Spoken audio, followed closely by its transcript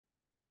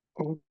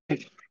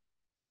Okay,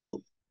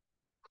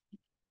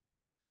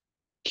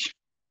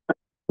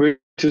 we're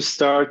to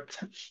start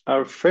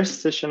our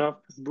first session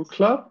of book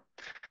club.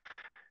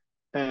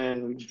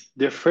 And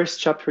the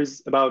first chapter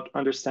is about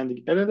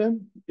understanding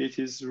LLM. It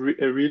is a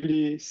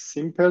really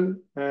simple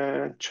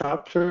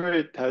chapter.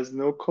 It has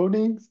no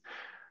codings,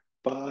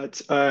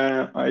 but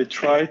I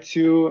try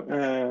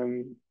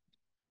to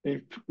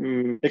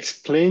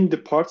explain the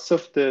parts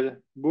of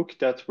the book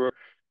that were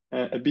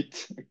a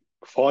bit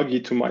foggy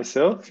to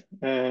myself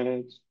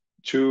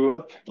to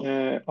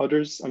help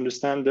others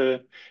understand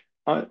the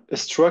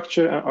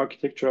structure and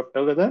architecture of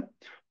LLM.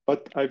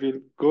 But I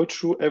will go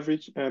through every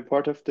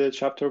part of the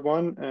chapter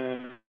one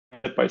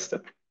step by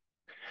step.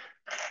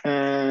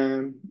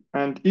 And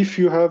if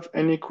you have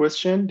any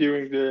question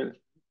during the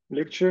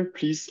lecture,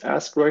 please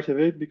ask right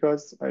away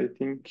because I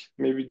think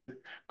maybe the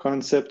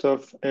concept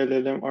of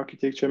LLM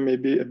architecture may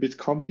be a bit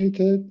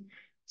complicated.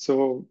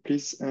 So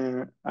please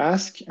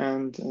ask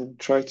and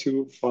try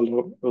to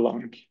follow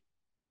along.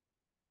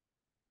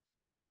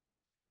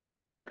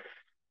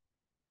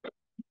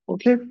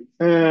 Okay,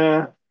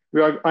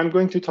 I'm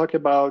going to talk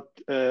about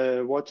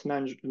what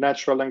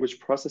natural language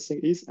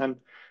processing is and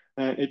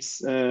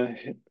its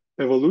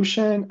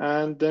evolution,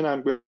 and then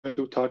I'm going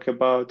to talk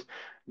about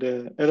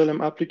the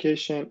LLM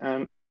application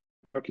and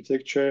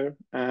architecture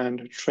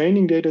and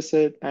training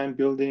dataset and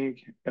building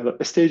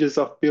stages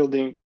of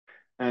building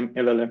an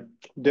LLM.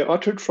 The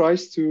author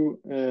tries to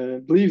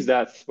believes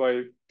that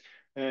by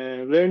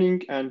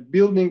learning and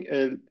building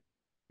a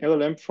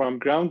LLM from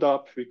ground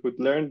up, we could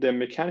learn the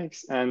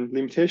mechanics and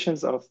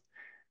limitations of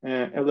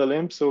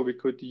LLM so we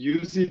could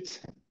use it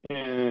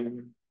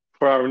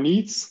for our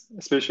needs,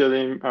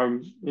 especially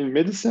in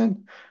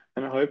medicine.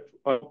 And I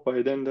hope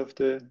by the end of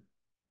the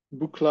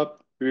book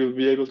club, we will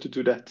be able to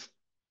do that.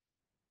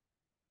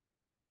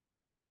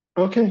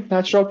 Okay,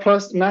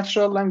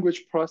 natural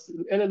language process.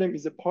 LLM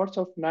is a part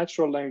of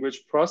natural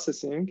language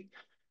processing,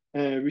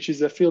 which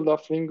is a field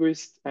of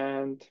linguistics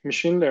and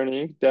machine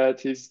learning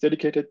that is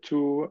dedicated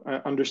to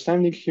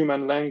understanding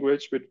human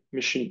language with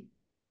machine.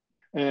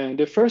 And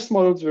the first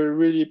models were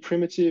really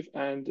primitive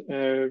and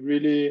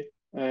really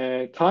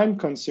time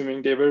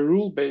consuming. They were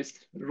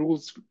rule-based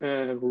rules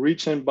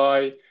written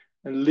by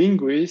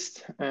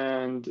linguists,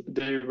 and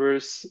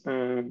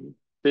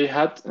they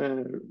had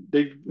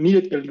they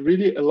needed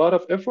really a lot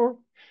of effort,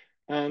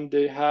 and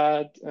they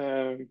had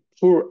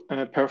poor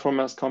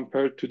performance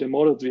compared to the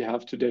models we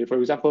have today. For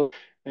example,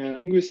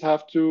 linguists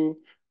have to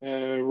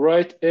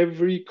write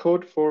every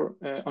code for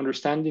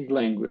understanding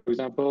language. For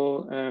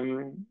example,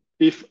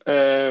 if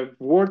a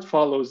word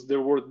follows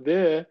the word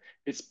there,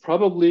 it's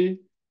probably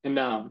a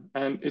noun.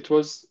 And it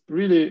was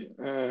really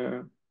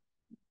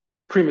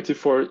primitive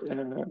for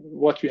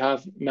what we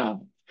have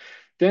now.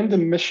 Then the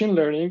machine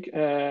learning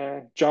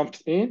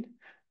jumped in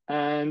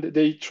and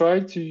they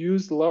tried to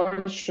use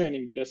large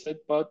training data set,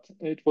 but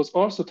it was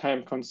also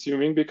time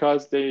consuming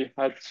because they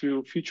had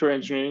to feature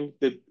engineering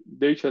the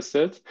data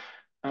set.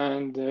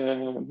 And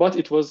but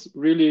it was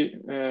really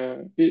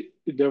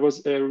there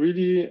was a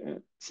really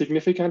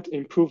significant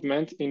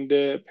improvement in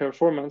the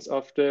performance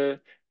of the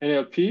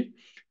NLP,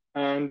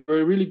 and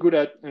we're really good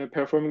at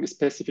performing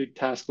specific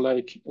tasks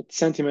like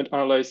sentiment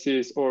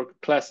analysis or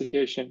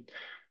classification.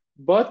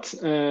 But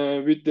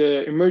with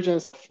the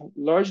emergence of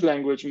large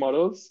language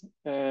models,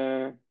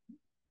 the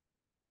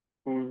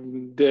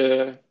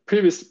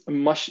previous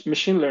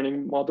machine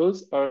learning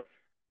models are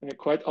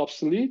quite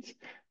obsolete.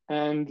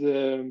 And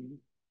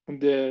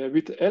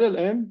with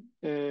LLM,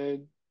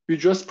 we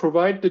just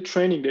provide the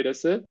training data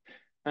set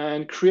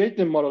and create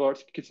the model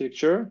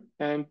architecture.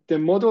 And the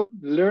model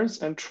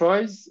learns and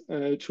tries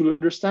to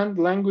understand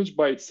language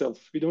by itself.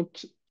 We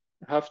don't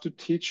have to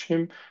teach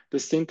him the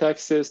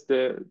syntaxes,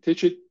 the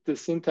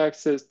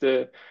syntaxes,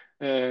 the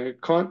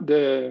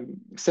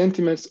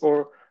sentiments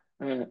or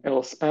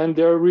else. And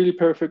they're really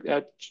perfect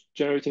at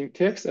generating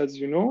text, as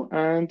you know,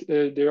 and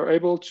they are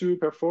able to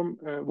perform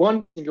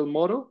one single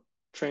model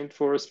trained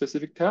for a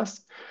specific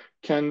task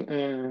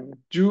can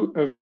do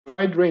a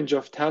wide range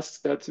of tasks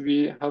that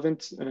we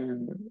haven't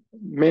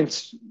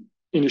meant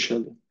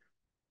initially.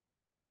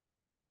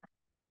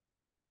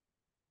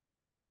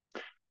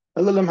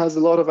 LLM has a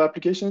lot of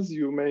applications.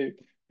 You may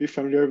be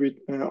familiar with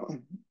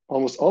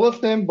almost all of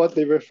them, but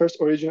they were first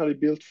originally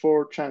built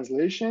for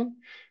translation.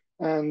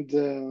 And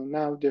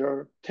now there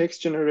are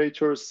text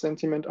generators,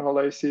 sentiment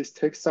analysis,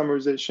 text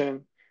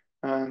summarization,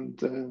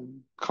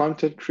 and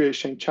content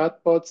creation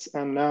chatbots.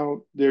 And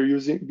now they're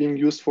being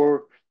used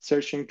for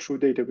searching through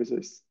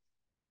databases.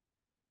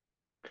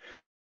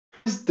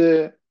 What is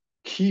the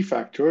key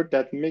factor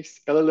that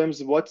makes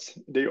LLMs what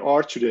they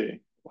are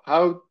today?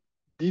 How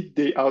did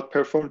they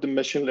outperform the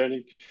machine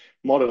learning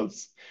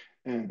models?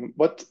 And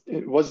what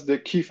was the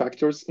key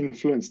factors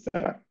influenced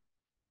that?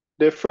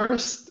 The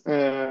first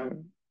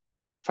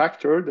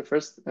the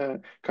first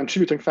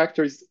contributing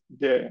factor is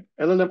the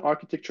LLM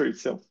architecture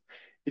itself.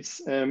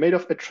 It's made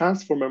of a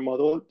transformer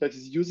model that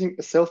is using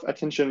a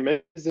self-attention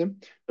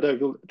mechanism that I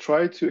will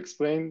try to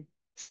explain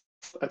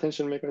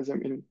attention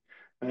mechanism in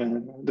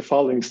the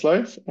following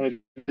slides, and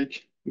it will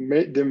take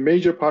the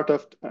major part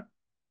of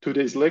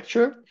today's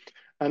lecture.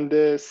 And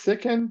the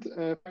second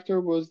factor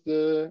was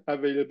the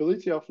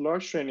availability of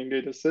large training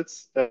data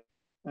sets that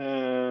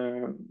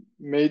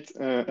made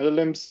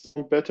LLMs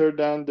better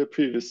than the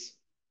previous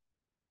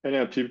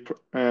NLP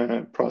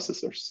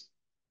processors.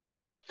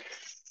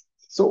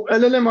 So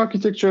LLM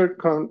architecture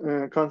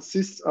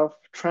consists of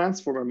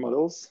transformer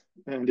models,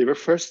 and they were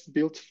first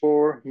built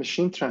for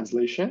machine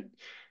translation.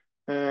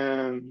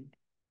 The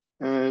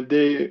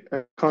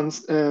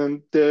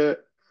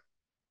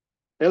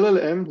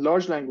LLM,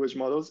 large language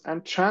models,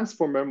 and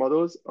transformer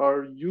models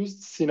are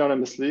used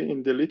synonymously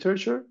in the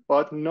literature,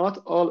 but not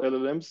all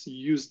LLMs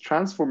use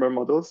transformer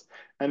models,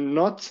 and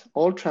not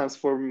all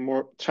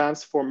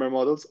transformer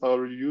models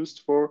are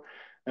used for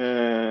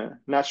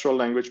natural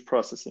language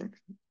processing,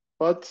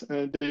 but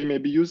they may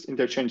be used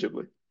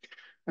interchangeably.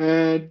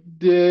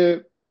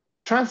 The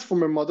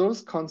transformer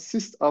models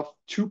consist of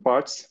two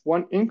parts,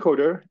 one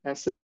encoder and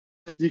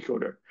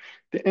decoder.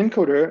 The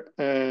encoder,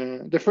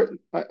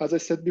 as I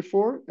said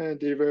before,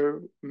 they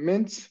were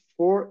meant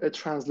for a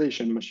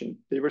translation machine.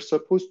 They were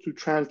supposed to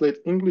translate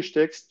English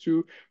text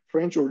to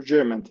French or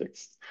German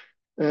text.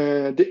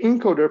 The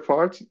encoder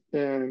part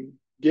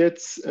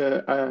gets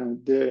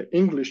the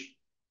English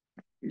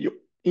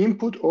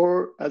input,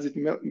 or as it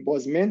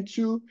was meant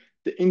to,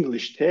 the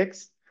English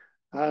text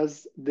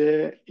as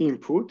the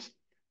input,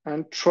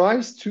 and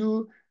tries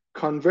to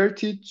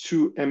convert it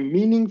to a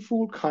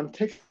meaningful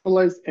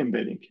contextualized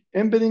embedding.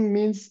 Embedding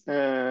means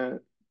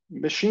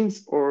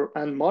machines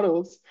and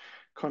models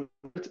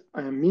convert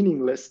a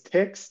meaningless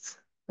text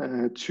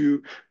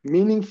to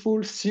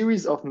meaningful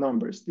series of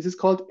numbers. This is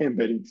called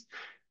embeddings.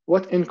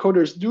 What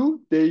encoders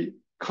do, they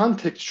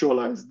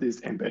contextualize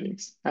these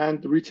embeddings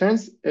and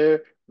returns a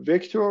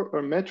vector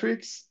or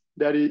matrix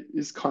that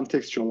is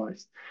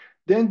contextualized.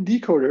 Then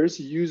decoders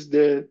use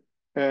the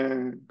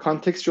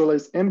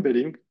contextualized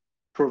embedding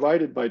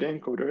provided by the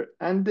encoder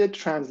and the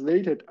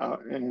translated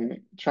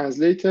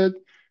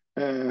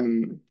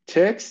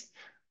text,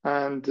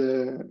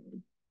 and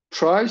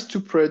tries to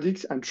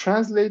predict and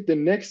translate the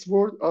next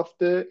word of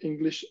the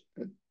English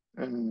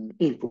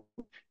input.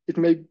 It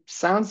may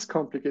sound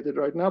complicated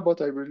right now, but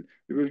we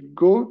will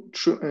go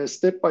through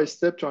step by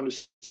step to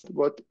understand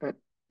what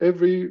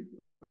every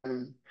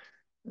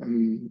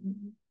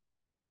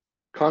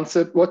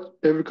concept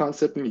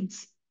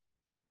means.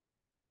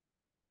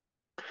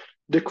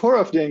 The core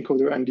of the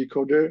encoder and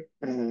decoder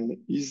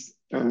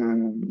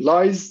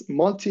lies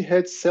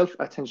multi-head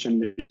self-attention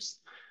layers.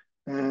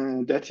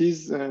 That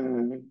is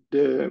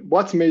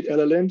what made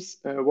LLMs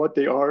what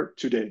they are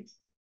today.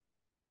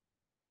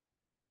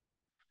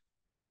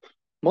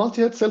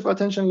 Multi-head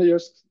self-attention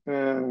layers,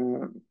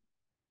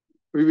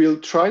 we will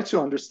try to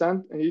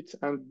understand it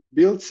and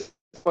build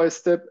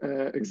step-by-step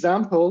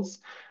examples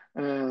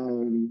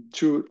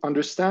to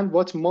understand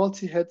what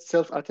multi-head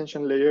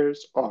self-attention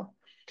layers are.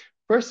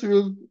 First, we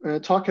will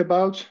talk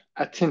about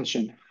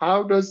attention.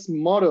 How does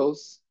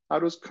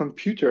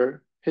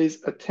computer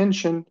pays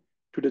attention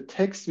to the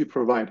text we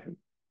provide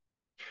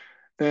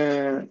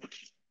him?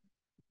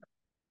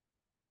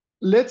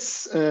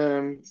 Let's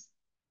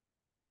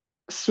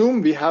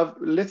assume we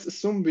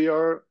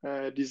are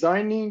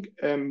designing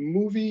a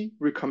movie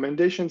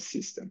recommendation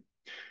system.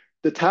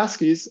 The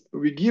task is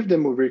we give the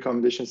movie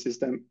recommendation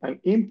system an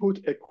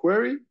input, a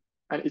query,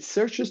 and it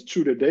searches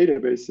through the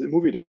database, the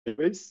movie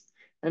database,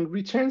 and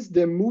returns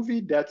the movie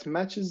that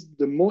matches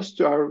the most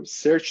to our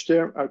search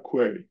term, our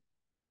query.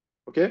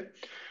 Okay.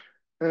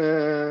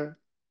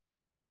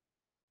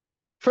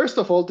 First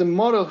of all, the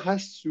model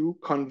has to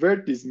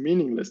convert these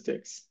meaningless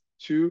texts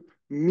to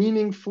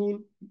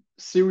meaningful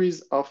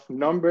series of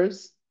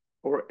numbers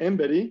or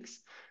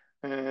embeddings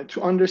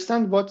to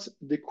understand what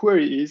the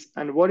query is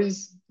and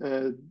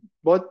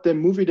what the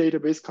movie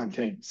database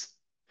contains.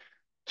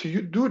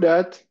 To do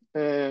that,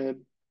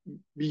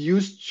 we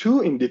use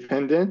two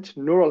independent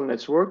neural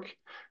network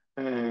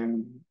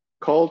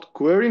called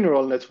query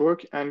neural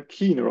network and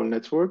key neural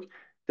network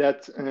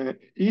that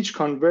each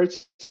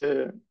converts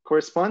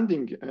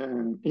corresponding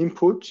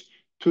input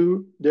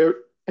to their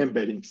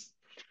embeddings.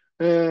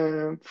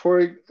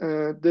 For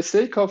the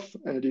sake of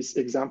this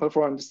example,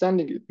 for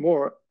understanding it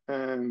more,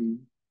 I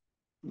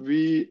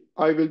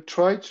will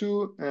try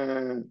to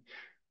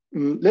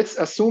let's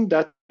assume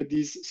that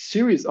these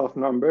series of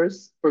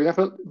numbers, for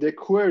example, the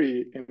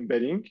query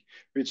embedding,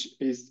 which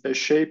is with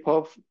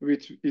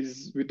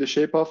the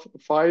shape of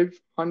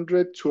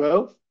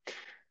 512,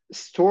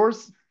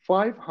 stores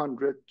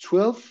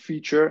 512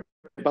 feature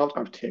about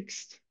our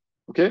text.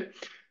 Okay.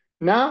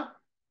 Now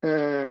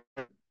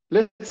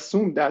let's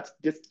assume that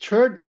the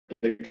third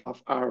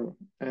of our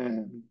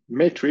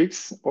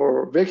matrix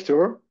or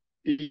vector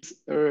is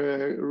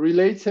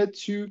related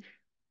to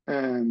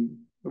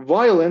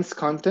violence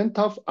content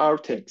of our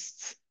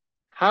texts.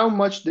 How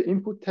much the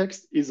input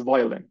text is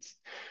violent.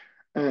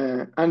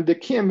 And the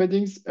key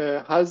embeddings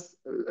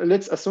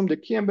let's assume the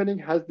key embedding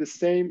has the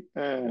same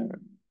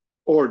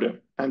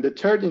order. And the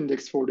third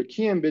index for the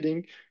key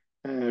embedding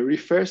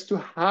refers to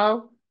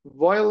how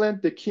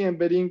violent the key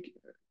embedding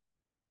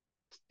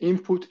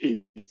input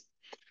is.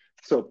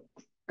 So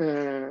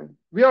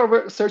we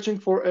are searching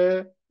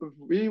for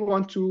we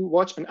want to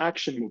watch an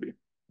action movie.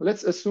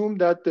 Let's assume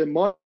that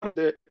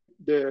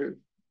the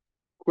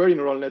query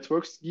neural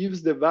networks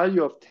gives the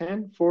value of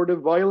 10 for the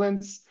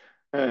violence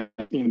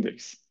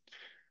index.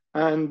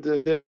 And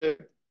the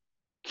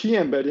key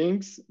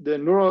embeddings,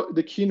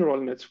 the key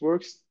neural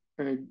networks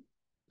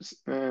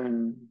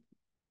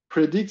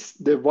predicts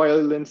the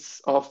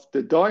violence of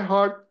the Die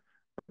Hard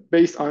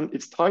based on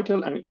its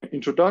title and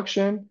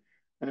introduction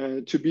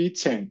to be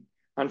 10,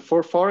 and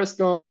for Forrest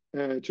Gump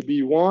to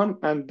be 1,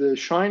 and The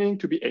Shining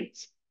to be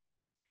 8.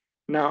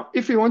 Now,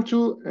 if we want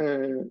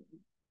to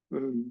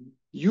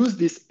use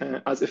this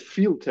as a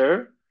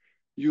filter,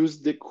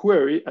 use the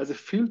query as a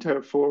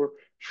filter for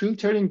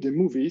filtering the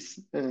movies,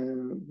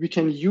 we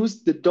can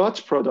use the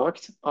dot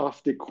product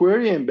of the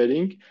query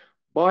embedding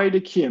by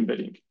the key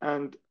embedding.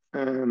 And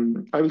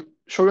I will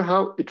show you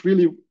how it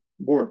really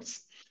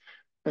works.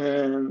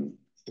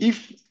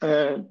 If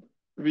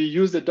we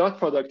use the dot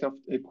product of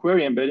the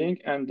query embedding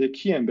and the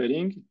key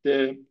embedding,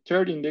 the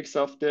third index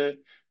of the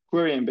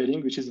query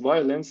embedding, which is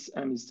violence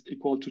and is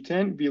equal to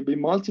 10, will be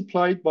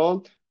multiplied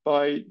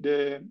by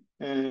the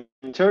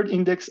third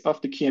index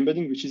of the key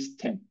embedding, which is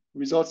 10,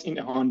 results in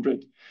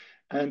 100.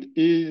 And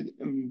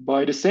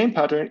by the same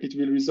pattern, it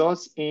will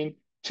result in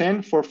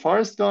 10 for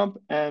Forrest Gump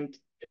and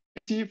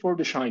 80 for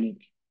The Shining.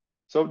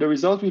 So the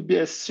result will be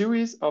a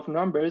series of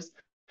numbers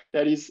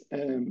that is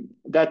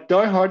that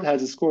Die Hard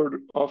has a score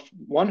of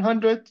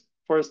 100,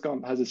 Forrest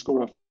Gump has a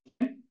score of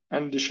 10,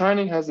 and The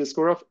Shining has a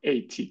score of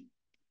 80.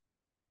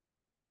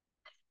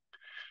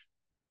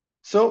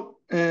 So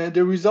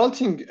the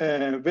resulting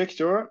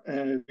vector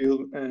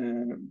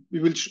we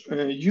will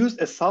use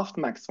a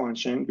softmax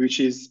function,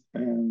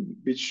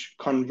 which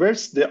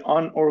converts the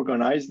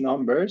unorganized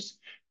numbers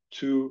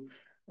to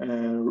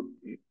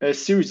a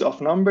series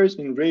of numbers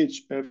in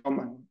range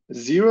from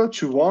 0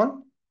 to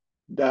 1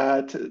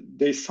 that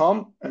they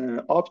sum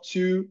up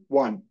to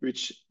 1,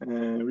 which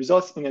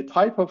results in a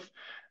type of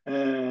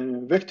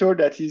vector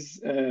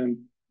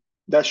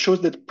that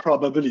shows the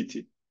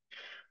probability.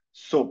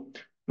 So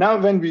now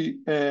when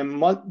we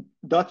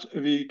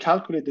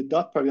calculate the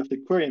dot product of the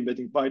query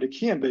embedding by the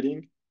key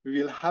embedding, we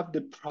will have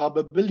the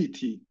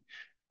probability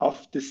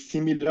of the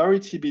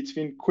similarity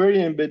between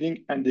query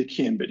embedding and the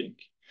key embedding.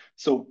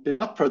 So the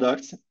dot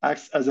product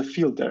acts as a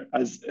filter,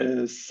 as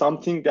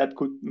something that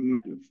could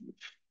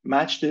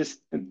match this,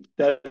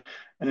 that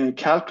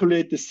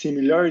calculate the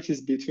similarities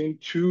between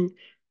two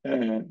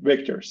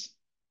vectors.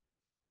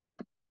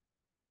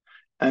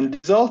 And the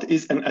result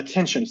is an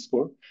attention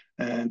score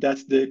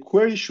that the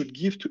query should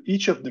give to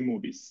each of the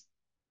movies.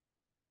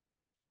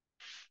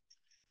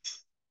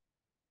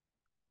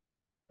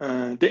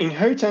 The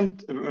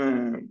inheritance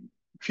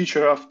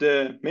feature of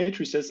the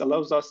matrices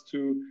allows us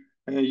to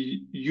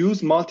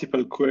use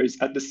multiple queries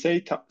at the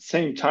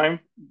same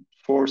time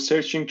for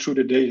searching through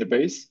the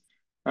database.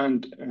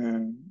 And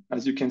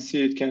as you can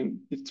see,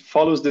 it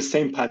follows the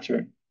same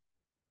pattern.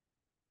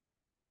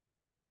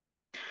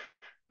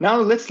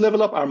 Now let's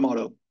level up our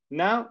model.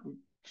 Now,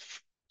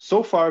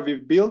 so far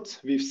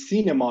we've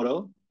seen a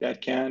model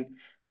that can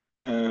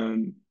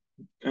do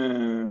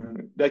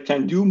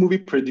movie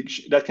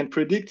prediction, that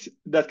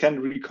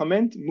can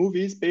recommend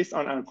movies based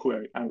on our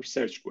query, our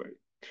search query.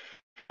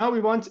 Now we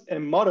want a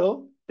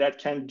model that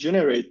can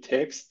generate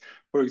text.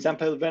 For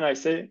example, when I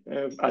say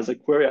as a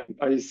query,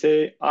 I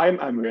say, I'm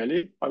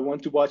Amirali, I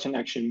want to watch an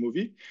action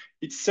movie.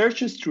 It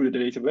searches through the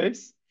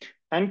database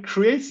and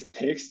creates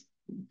text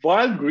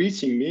while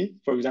greeting me.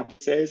 For example,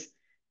 says,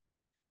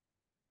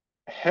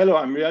 hello,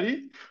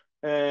 Amirali,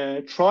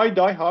 try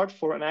Die Hard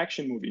for an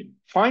action movie,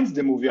 finds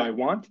the movie I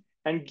want,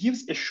 and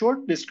gives a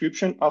short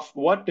description of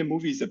what the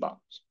movie is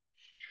about.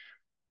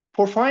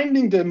 For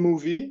finding the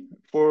movie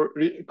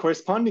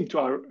corresponding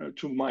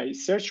to my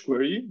search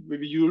query, we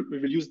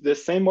will use the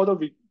same model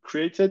we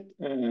created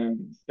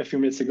a few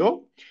minutes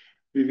ago.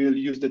 We will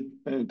use the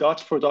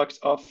dot product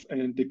of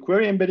the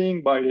query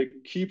embedding by the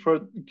key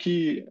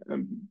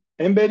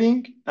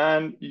embedding,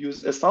 and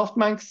use a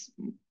softmax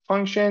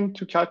function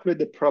to calculate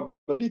the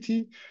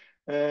probability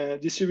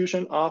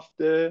distribution of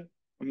the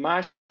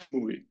matched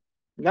movie.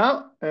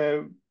 Now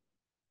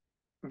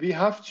we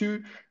have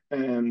two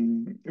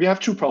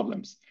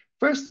problems.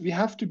 First, we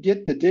have to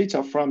get the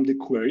data from the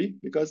query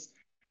because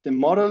the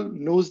model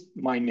knows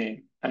my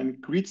name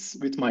and greets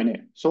with my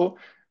name. So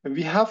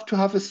we have to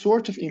have a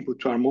sort of input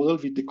to our model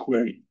with the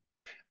query.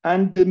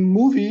 And the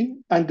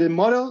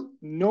model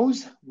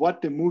knows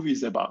what the movie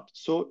is about.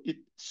 So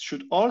it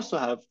should also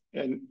have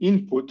an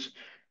input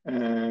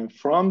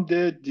from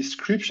the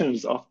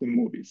descriptions of the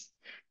movies.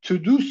 To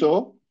do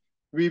so,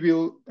 we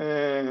will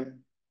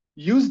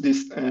use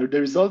this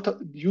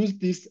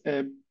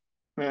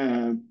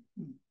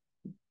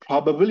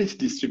probability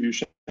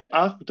distribution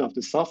output of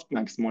the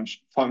softmax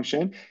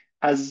function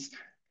as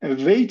a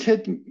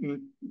weighted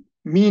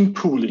mean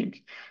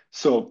pooling.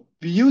 So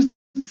we use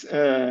this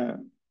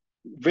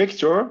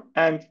vector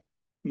and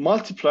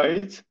multiply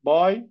it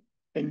by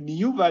a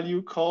new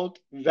value called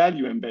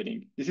value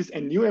embedding. This is a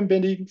new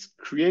embedding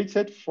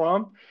created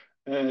from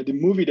the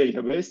movie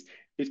database.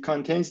 It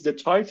contains the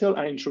title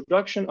and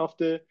introduction of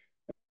the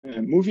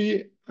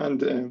movie,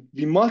 and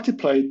we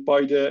multiply it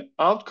by the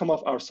outcome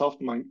of our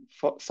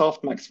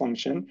softmax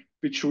function,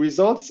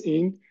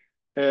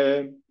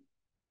 uh,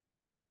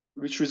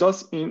 which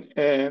results in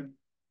a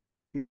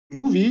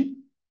movie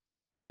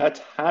that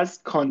has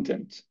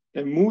content,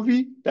 a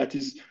movie that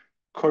is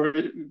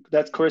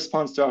that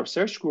corresponds to our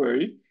search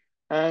query,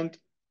 and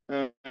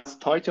has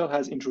title,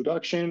 has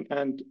introduction,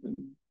 and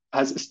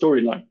has a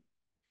storyline.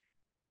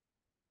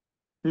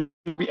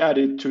 We add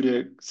it to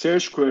the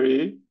search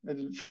query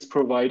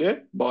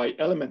provided by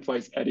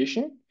element-wise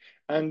addition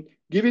and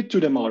give it to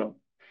the model.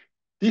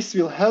 This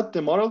will help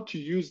the model to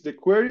use the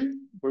query,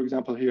 for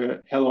example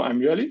here, hello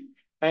Amirali,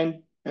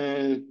 and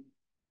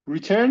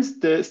returns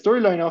the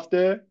storyline of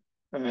the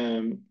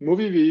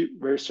movie we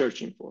were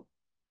searching for.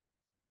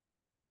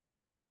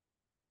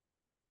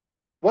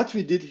 What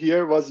we did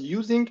here was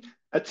using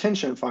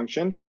attention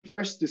function,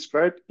 first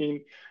described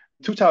in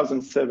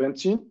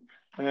 2017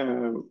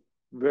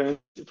 when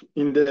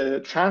in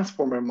the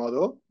transformer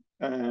model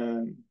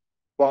in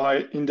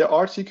the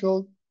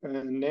article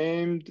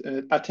named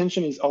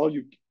attention is all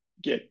you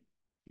get,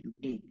 you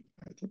need,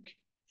 I think.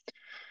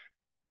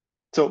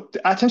 So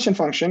the attention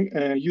function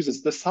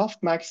uses the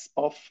softmax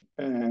of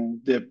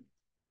the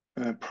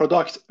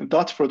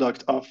dot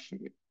product of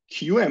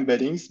Q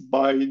embeddings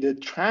by the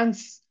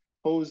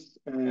transposed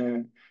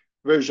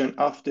version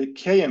of the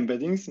K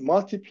embeddings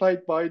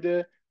multiplied by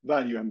the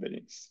value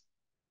embeddings.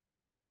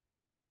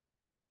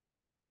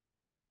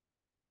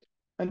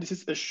 And this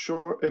is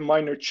a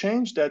minor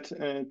change that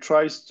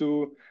tries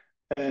to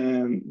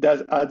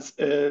that adds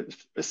a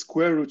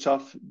square root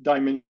of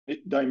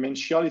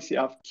dimensionality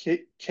of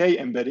key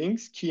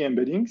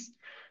embeddings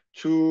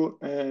to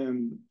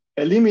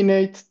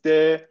eliminate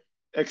the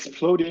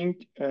exploding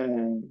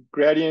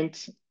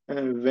gradient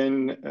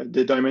when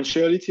the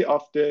dimensionality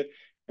of the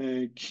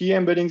key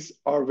embeddings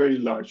are very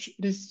large.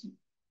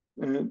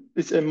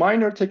 It's a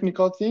minor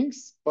technical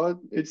things, but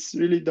it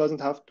really doesn't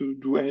have to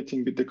do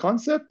anything with the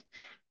concept.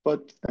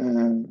 But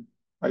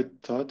I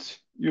thought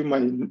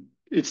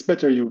it's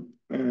better you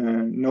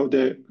know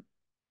the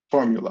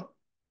formula.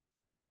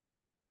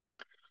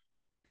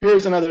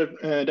 Here's another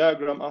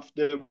diagram of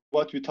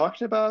what we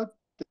talked about,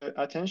 the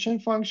attention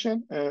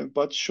function,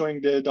 but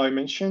showing the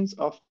dimensions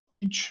of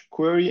each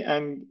query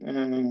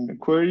and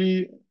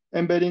query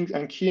embeddings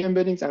and key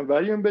embeddings and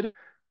value embedding.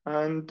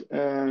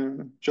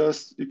 And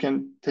just you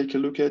can take a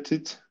look at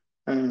it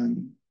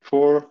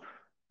for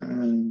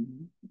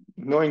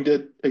knowing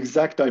the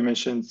exact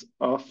dimensions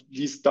of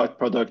this dot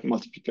product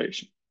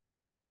multiplication.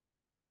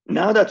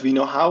 Now that we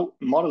know how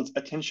models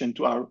attention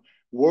to our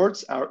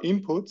words, our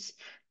inputs,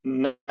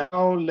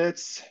 now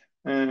let's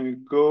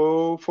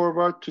go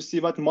forward to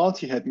see what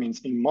multi-head means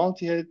in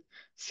multi-head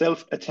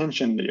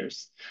self-attention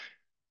layers.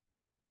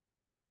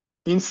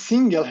 In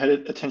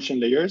single-headed attention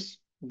layers,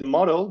 the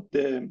model,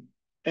 the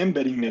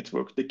embedding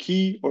network, the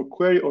key or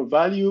query or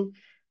value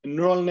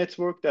neural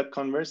network that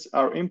converts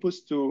our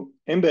inputs to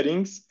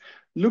embeddings,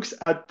 looks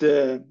at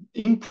the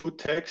input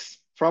text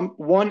from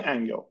one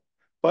angle.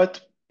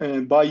 But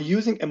by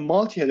using a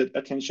multi-headed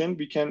attention,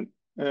 we can,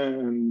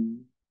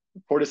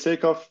 for the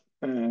sake of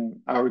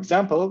our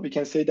example, we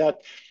can say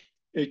that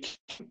it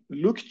can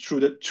look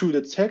through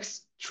the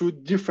text through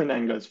different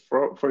angles.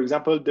 For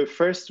example, the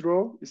first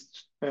row is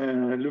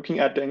looking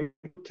at the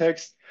input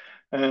text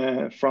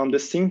from the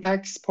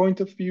syntax point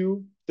of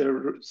view.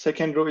 The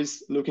second row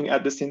is looking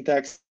at the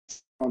syntax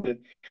from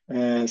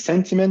the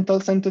sentimental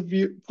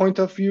point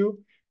of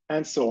view,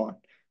 and so on.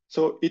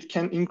 So it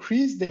can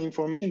increase the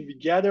information we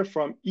gather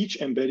from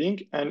each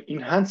embedding and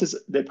enhances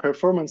the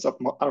performance of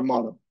our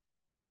model.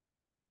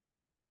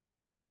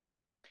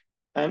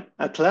 And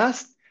at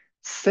last,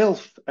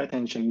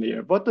 self-attention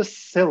layer. What does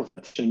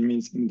self-attention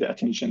means in the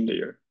attention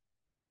layer?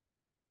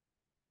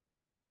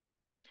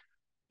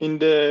 In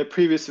the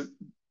previous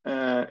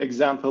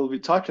example we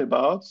talked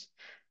about,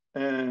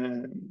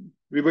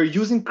 we were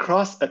using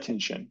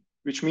cross-attention,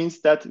 which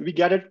means that we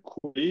gathered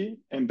query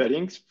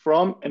embeddings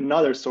from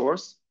another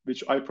source,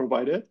 which I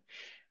provided,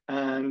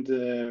 and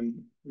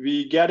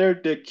we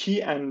gathered the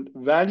key and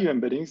value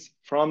embeddings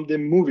from the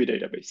movie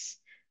database.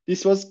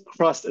 This was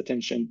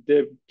cross-attention.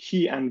 The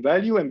key and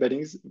value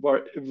embeddings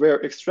were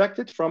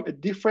extracted from a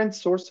different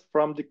source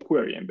from the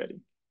query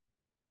embedding.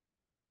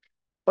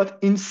 But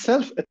in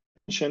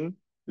self-attention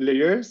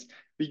layers,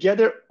 we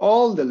gather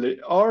all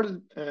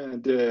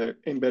the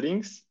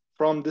embeddings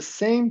from the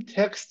same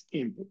text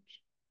input.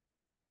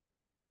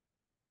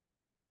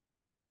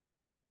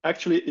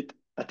 Actually, it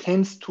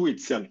attends to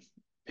itself,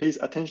 pays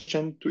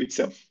attention to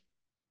itself.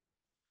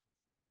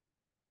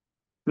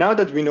 Now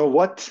that we know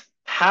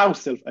how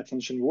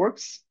self-attention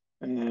works,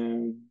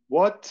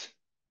 what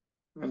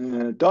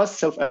does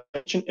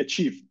self-attention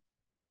achieve?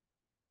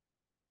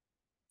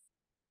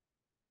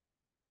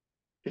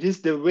 It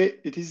is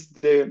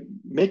the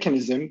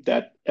mechanism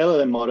that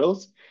LLM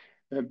models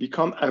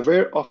become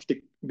aware of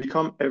the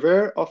become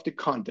aware of the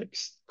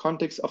context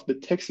of the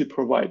text we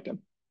provide them.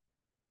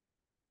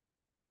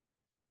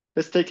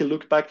 Let's take a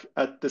look back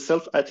at the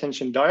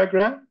self-attention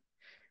diagram.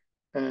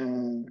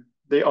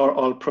 They are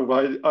all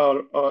provided,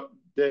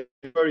 the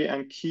query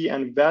and key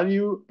and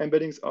value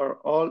embeddings are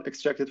all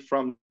extracted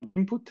from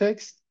input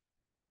text.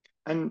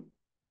 And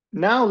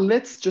now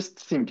let's just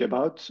think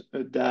about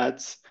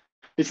that.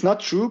 It's not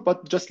true,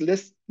 but just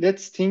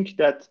let's think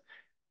that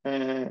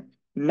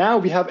now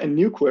we have a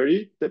new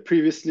query. That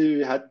previously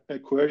we had a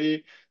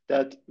query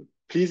that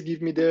please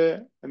give me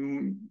the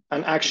an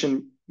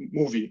action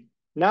movie.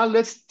 Now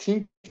let's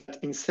think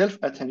that in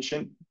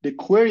self-attention, the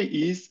query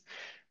is,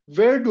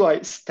 where do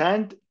I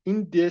stand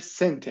in this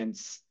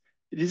sentence?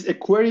 It is a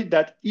query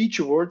that each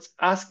word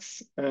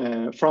asks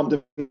from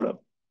the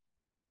model.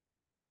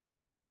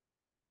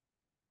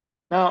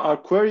 Now our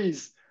query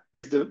is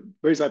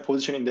where is my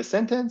position in the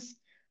sentence?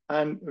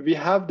 And we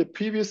have the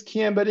previous key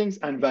embeddings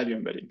and value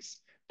embeddings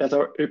that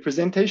are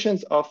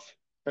representations of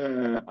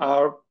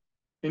our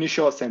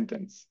initial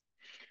sentence.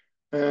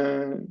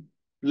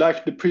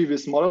 Like the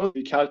previous model,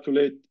 we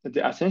calculate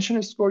the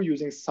attention score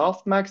using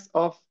softmax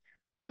of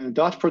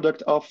dot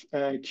product of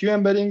Q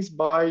embeddings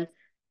by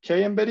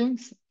K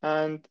embeddings.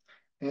 And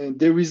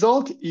the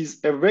result is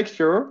a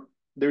vector.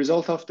 The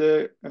result of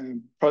the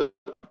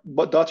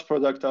dot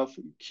product of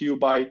Q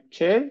by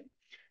K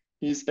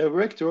is a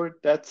vector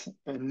that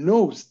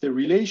knows the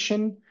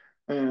relation,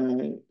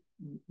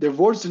 the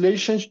words'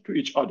 relations to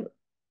each other.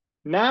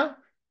 Now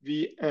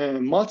we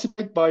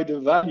multiply by the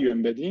value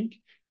embedding.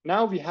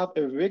 Now we have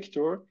a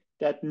vector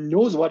that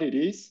knows what it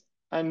is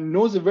and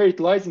knows where it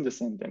lies in the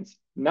sentence.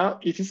 Now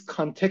it is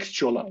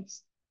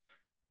contextualized.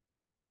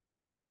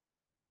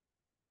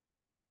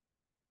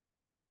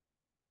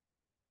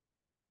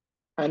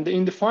 And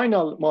in the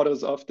final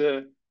models of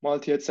the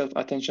multi-head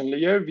self-attention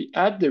layer, we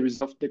add the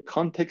result of the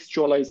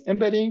contextualized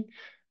embedding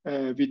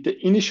with the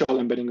initial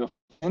embedding of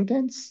the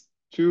sentence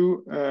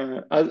to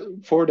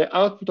for the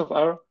output of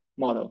our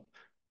model.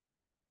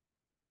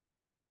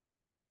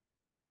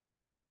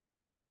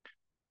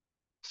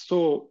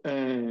 So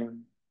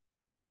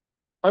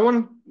I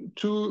want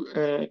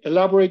to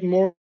elaborate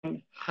more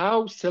on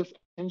how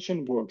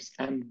self-attention works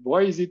and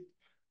why is it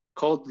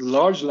called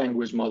large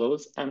language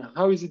models and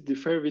how is it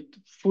differ with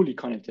fully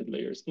connected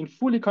layers. In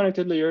fully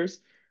connected layers,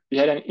 we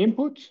had an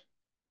input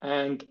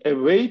and a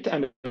weight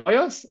and a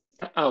bias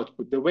and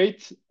output. The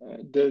weight,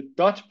 the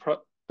dot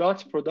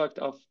product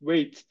of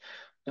weight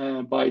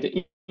by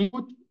the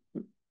input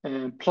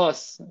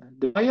plus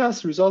the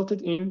bias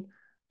resulted in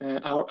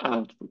our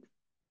output.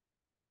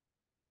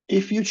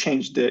 If you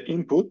change the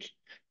input,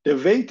 the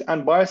weight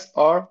and bias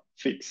are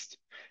fixed.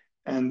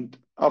 And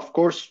of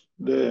course,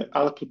 the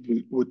output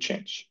would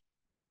change.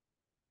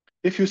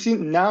 If you see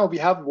now we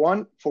have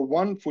one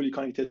fully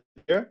connected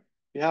layer,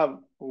 we have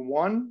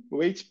one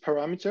weight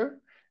parameter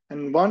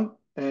and one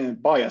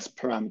bias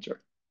parameter.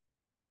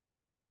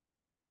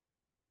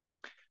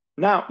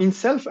 Now in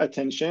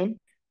self-attention,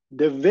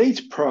 the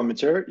weight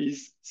parameter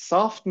is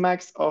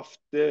softmax of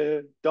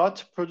the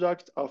dot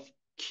product of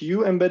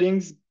Q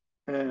embeddings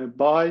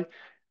by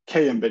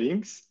K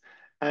embeddings.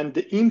 And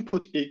the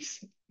input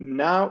X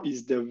now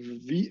is the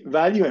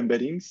value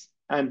embeddings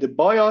and the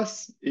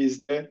bias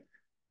is the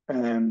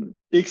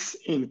X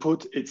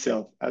input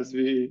itself, as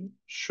we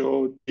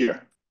showed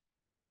here.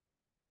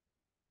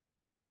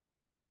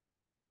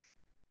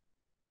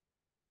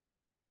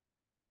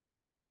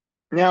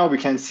 Now we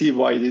can see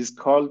why it is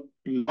called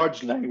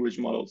large language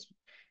models.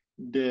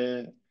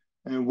 The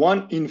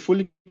one in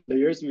fully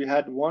layers, we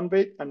had one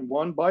weight and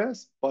one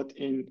bias, but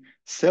in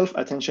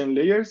self-attention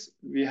layers,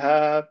 we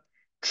have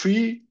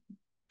three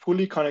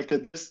fully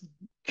connected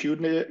Q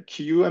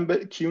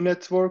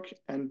network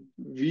and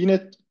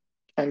VNet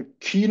and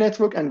key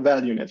network and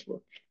value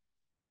network.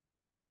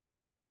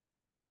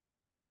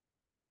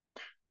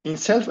 In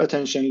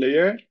self-attention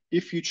layer,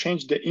 if you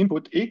change the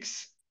input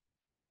X,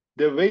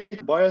 the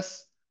weight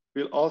bias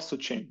will also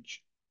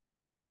change.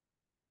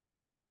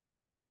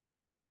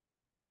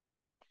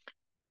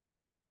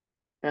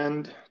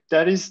 And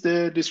that is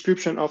the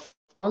description of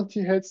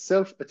multi-head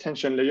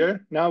self-attention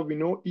layer. Now we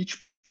know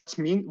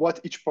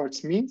what each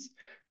part means.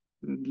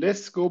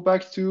 Let's go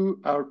back to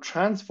our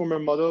transformer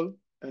model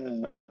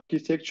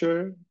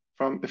architecture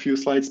from a few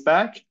slides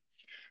back.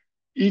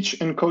 Each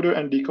encoder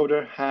and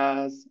decoder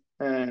has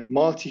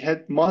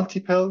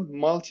multiple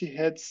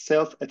multi-head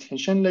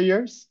self-attention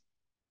layers.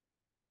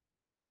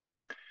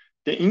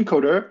 The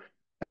encoder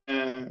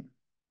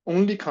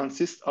only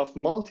consists of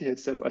multi-head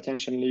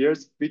self-attention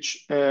layers,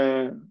 which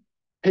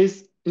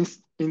pays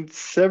in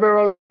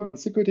several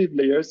consecutive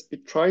layers.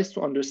 It tries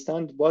to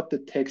understand what the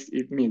text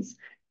it means.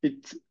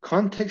 It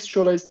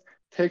contextualizes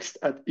text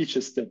at each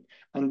step.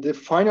 And the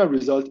final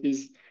result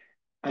is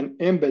an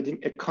embedding,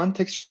 a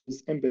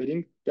contextualized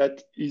embedding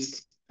that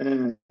is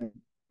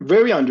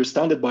very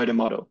understood by the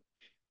model.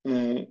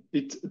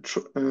 It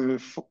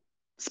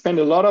spent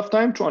a lot of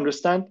time to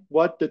understand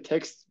what the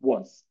text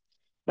was.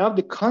 Now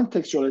the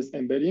contextualized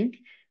embedding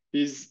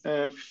is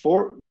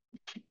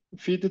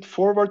feed it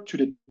forward to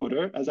the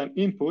decoder as an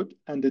input,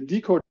 and the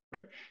decoder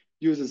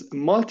uses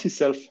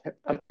multi-self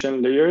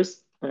attention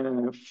layers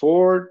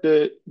for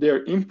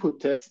their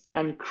input text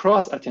and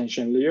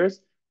cross-attention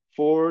layers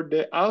for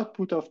the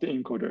output of the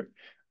encoder.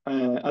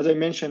 As I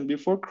mentioned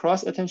before,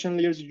 cross-attention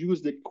layers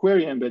use the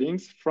query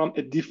embeddings from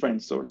a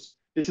different source.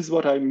 This is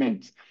what I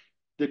meant.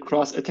 The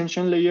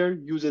cross-attention layer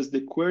uses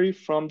the query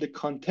from the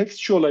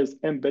contextualized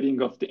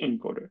embedding of the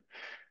encoder.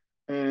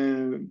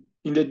 In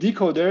the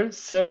decoder,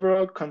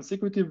 several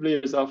consecutive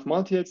layers of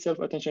multi-head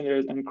self-attention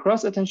layers and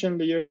cross-attention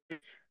layers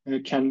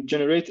can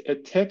generate a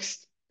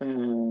text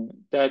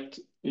that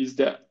is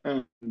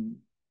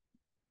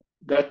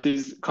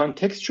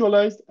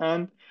contextualized,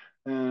 and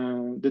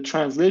the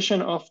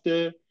translation of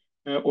the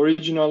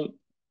original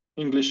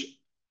English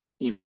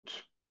input.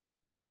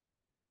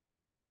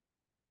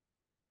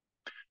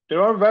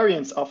 There are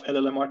variants of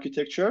LLM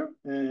architecture.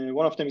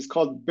 One of them is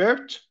called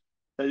BERT,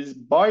 that is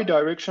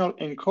bidirectional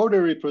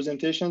encoder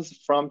representations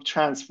from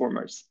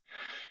transformers.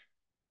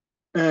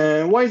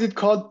 Why is it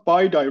called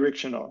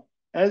bidirectional?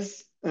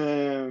 As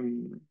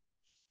the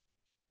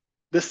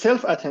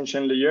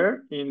self-attention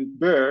layer in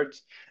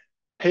BERT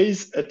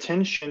pays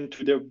attention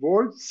to the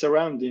word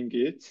surrounding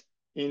it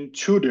in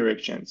two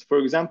directions. For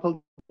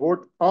example, the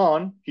word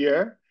on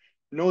here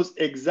knows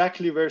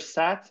exactly where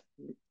sat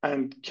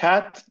and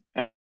cat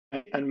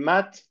and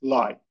mat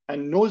lie,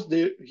 and knows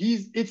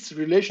its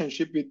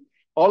relationship with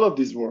all of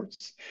these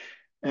words.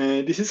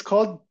 This is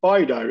called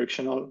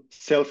bidirectional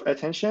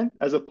self-attention,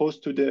 as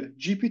opposed to the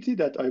GPT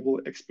that I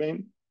will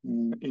explain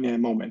in a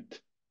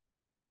moment.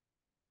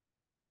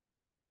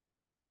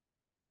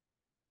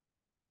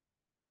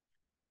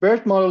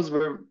 BERT models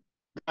were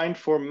designed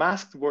for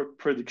masked word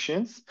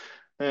predictions.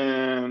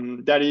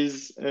 That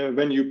is,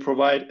 when you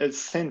provide a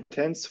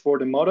sentence for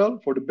the model,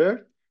 for the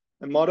BERT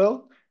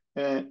model,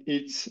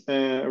 it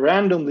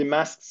randomly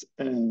masks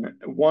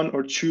one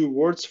or two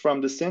words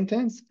from the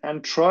sentence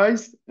and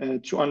tries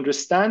to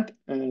understand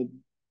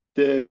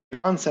the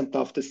concept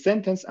of the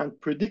sentence and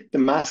predict the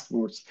masked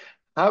words.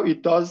 How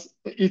it does,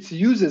 it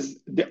uses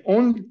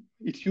only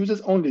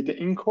the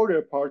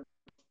encoder part of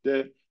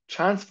the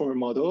transformer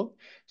model.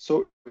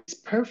 So it's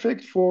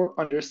perfect for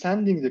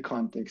understanding the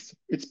context.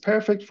 It's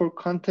perfect for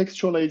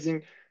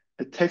contextualizing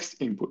a text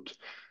input.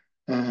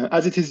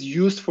 As it is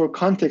used for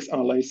context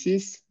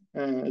analysis,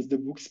 as the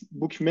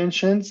book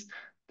mentions,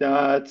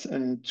 that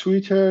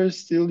Twitter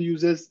still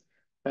uses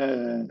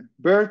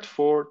BERT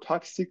for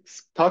toxic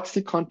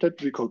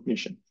content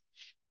recognition.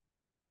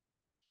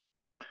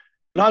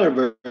 Another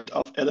version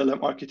of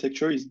LLM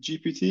architecture is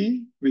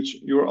GPT, which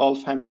you're all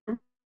familiar with.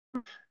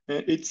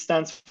 It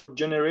stands for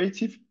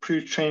Generative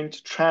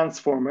Pre-trained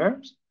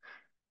Transformers.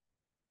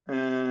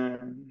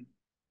 It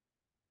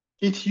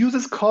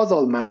uses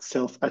causal math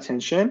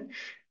self-attention.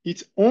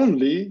 It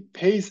only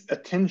pays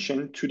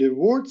attention to the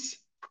words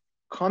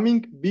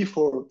coming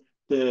before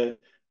the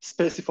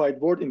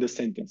specified word in the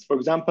sentence. For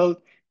example,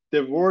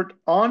 the word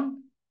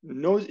on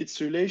knows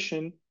its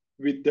relation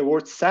with the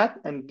word sat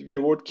and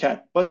the word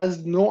cat, but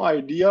has no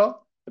idea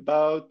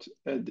about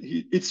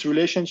its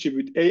relationship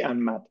with A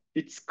and mat.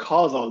 It's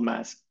causal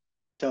math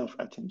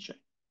self-attention.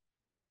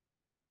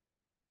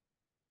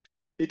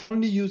 It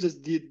only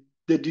uses the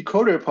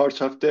decoder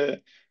part of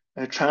the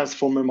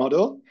transformer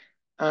model,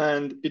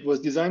 and it was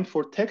designed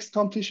for text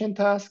completion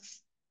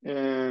tasks.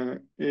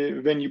 When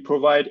you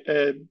provide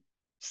a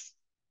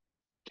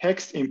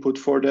text input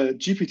for the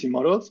GPT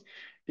models,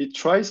 it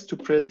tries to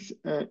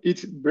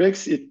it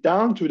breaks it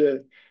down to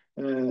the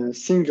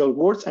single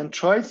words and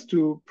tries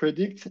to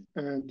predict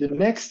the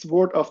next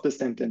word of the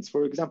sentence.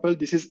 For example,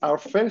 this is our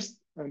first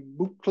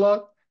book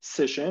club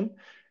session.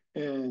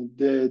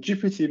 The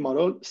GPT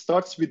model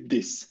starts with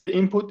this. The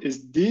input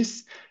is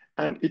this,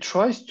 and it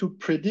tries to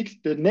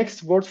predict the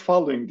next word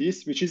following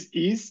this, which is.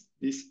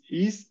 This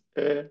is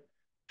a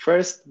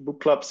first book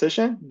club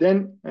session.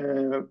 Then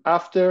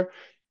after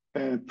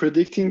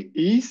predicting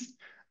is,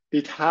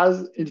 it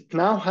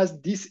now has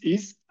this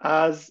is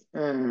as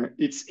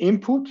its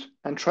input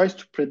and tries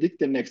to predict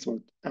the next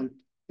word, and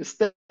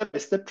step by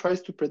step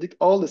tries to predict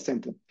all the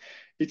sentence.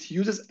 It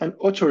uses an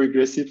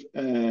autoregressive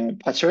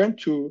pattern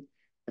to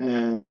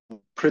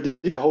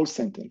predict the whole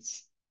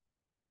sentence.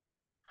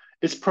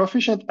 It's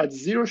proficient at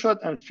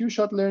zero-shot and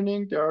few-shot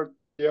learning. There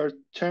are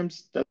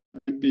terms that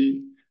would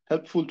be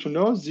helpful to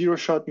know.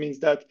 Zero-shot means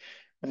that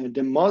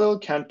the model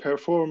can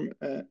perform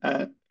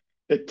a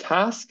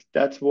task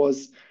that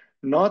was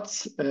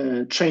not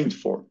trained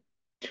for.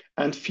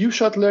 And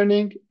few-shot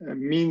learning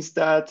means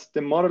that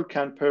the model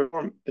can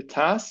perform a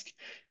task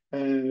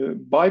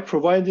by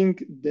providing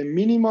the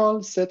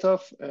minimal set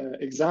of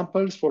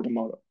examples for the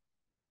model.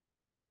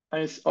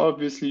 And it's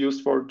obviously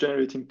used for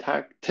generating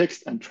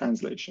text and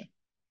translation.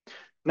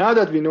 Now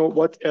that we know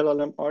what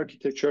LLM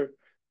architecture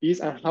is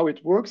and how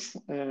it works,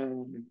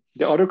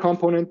 the other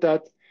component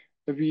that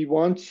we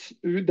want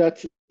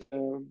that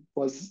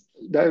was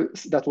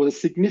a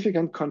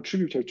significant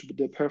contributor to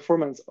the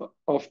performance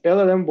of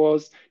LLM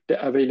was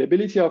the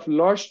availability of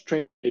large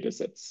training data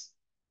sets.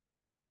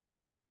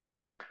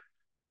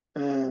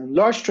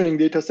 Large training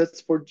data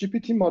sets for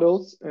GPT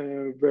models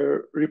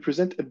were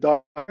represent a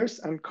diverse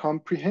and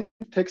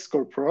comprehensive text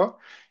corpora,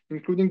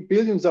 including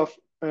billions of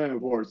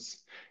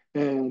words.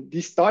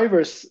 This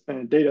diverse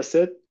data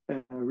set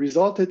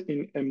resulted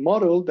in a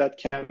model that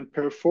can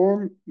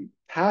perform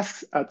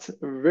tasks at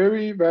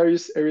very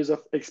various areas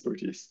of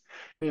expertise.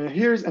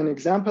 Here's an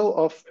example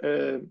of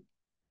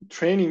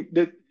training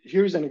that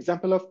here's an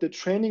example of the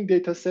training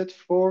data set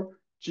for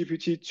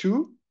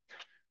GPT-2.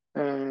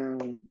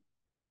 Um,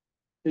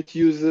 it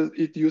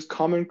used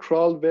Common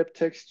Crawl Web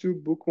Text 2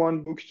 Book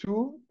 1 Book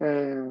 2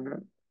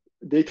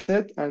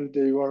 dataset, and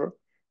they were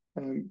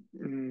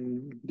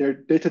their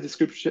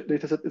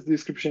dataset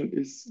description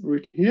is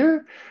written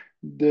here.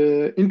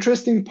 The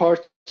interesting part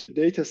of the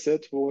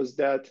dataset was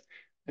that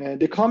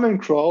the Common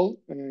Crawl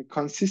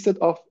consisted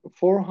of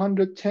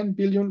 410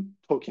 billion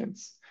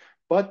tokens,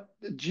 but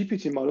the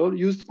GPT model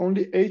used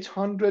only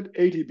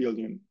 880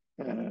 billion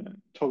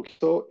tokens.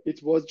 So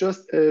it was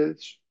just a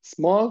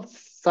small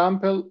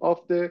sample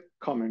of the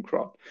Common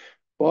Crawl.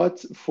 But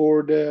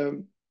for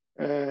the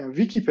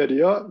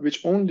Wikipedia,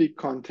 which only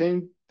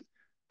contained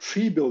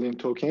 3 billion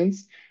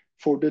tokens,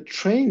 for the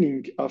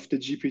training of the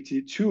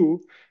GPT-2,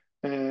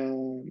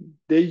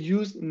 they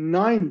used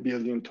 9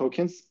 billion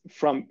tokens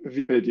from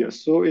Wikipedia.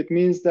 So it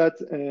means that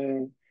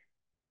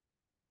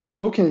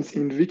tokens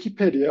in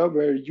Wikipedia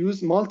were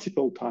used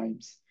multiple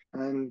times.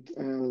 And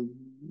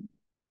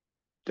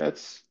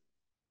that's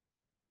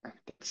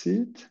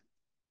it.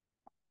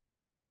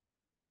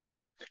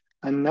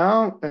 And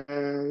now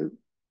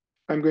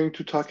I'm going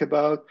to talk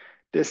about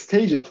the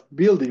stage of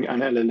building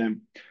an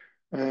LLM.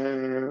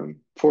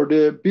 For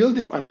the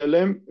building an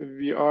LLM,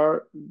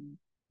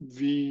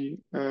 we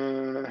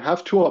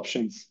have two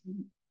options.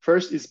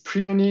 First is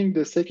pre-training,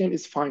 the second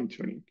is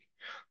fine-tuning.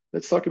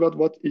 Let's talk about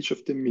what each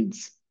of them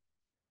means.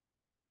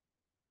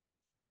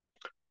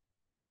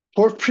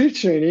 For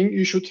pre-training,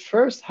 you should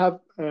first have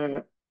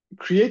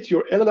create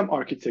your LLM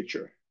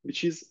architecture,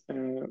 which is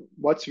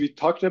what we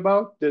talked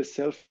about, the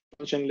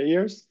self-function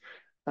layers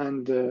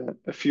and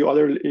a few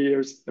other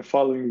layers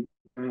following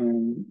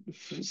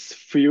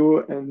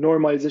few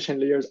normalization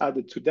layers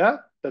added to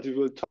that we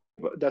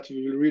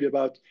will read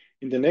about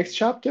in the next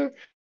chapter.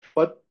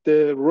 But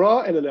the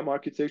raw LLM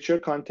architecture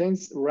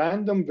contains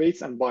random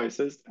weights and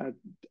biases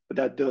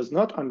that does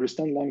not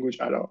understand language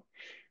at all.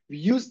 We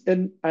use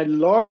a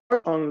large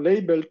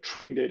unlabeled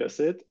training data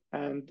set,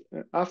 and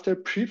after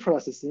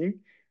pre-processing,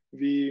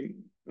 we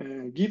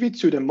give it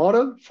to the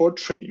model for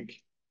training.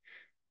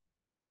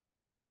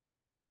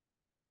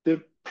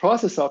 The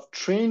process of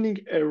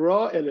training a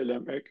raw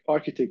LLM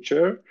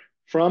architecture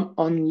from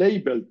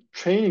unlabeled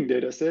training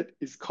data set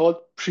is called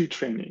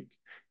pre-training.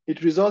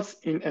 It results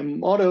in a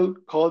model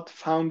called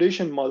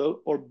foundation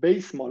model or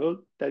base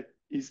model that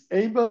is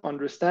able to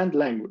understand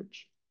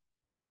language.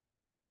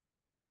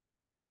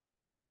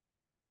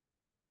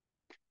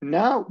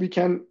 Now we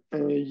can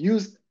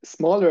use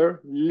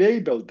smaller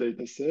labeled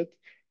dataset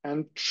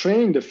and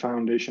train the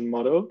foundation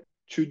model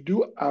to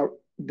do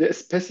the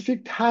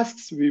specific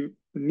tasks we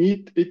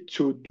need it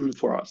to do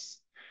for us.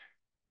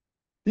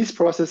 This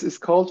process is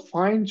called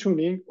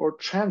fine-tuning or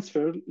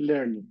transfer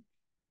learning,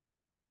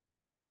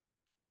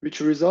 which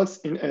results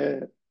in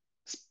a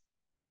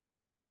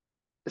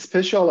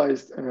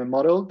specialized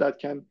model that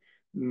can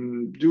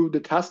do the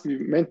task we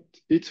meant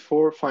it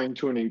for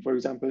fine-tuning. For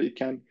example, it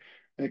can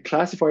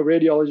classify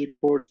radiology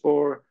reports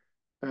or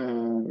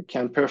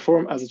can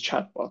perform as a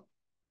chatbot.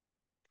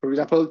 For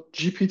example,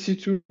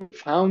 GPT-2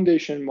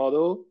 foundation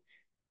model,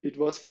 it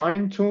was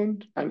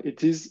fine-tuned, and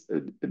it is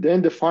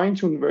then the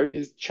fine-tuned version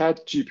is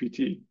Chat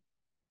GPT.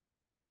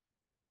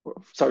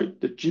 Sorry,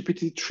 the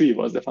GPT-3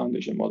 was the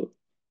foundation model,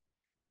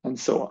 and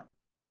so on.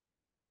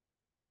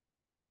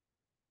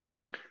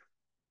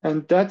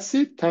 And that's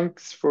it.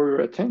 Thanks for your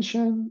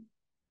attention.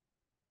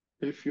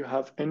 If you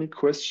have any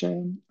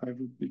question, I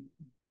would be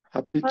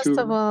happy First of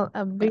to. all,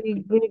 a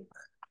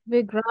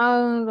big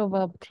round of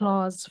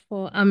applause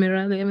for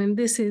Amirali. I mean,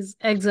 this is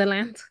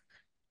excellent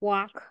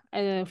work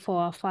for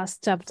our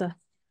first chapter.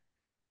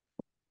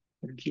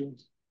 Thank you.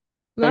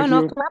 No, Thank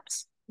no you.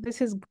 claps.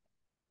 This is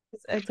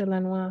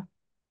excellent work.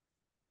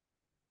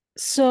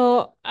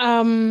 So,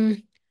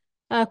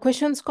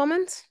 questions,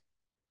 comments?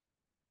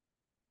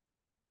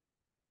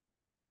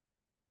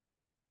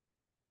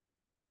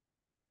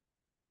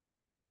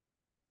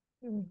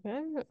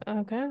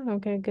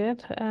 Okay,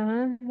 good.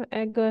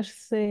 Egosh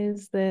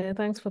says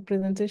thanks for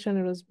presentation.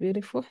 It was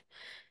beautiful.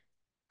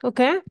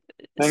 Okay,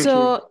 Thank you.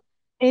 so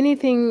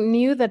anything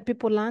new that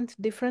people learned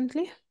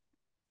differently?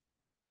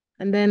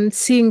 And then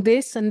seeing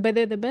this, and by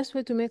the best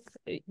way to make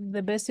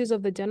the best use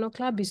of the journal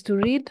club is to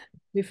read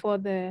before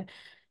the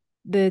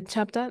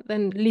chapter,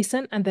 then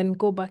listen, and then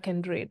go back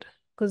and read,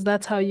 because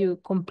that's how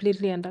you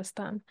completely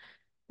understand.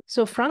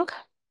 So Frank?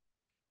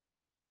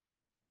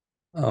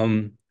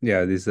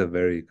 Yeah, this is a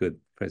very good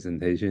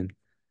presentation.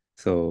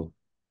 So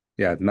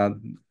yeah, not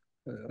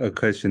a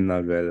question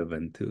not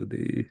relevant to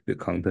the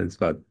contents,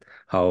 but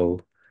how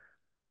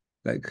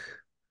like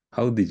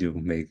how did you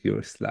make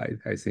your slide?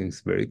 I think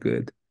it's very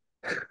good.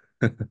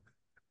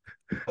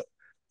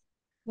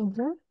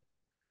 Mm-hmm.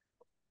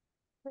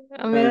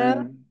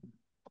 Amirali?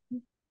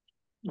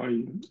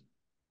 I,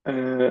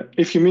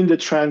 if you mean the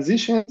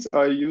transitions,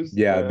 I use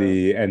Yeah, the let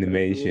me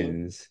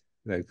animations,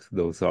 like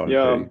those are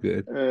yeah very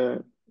good. uh,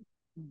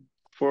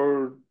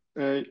 for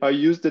I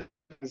use the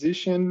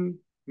transition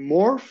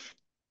morph.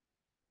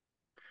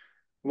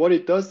 What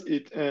it does,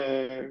 it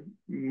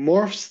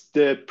morphs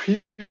the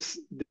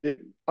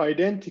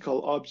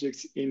identical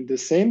objects in the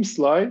same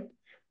slide.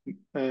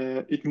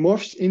 It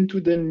morphs into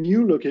the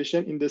new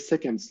location in the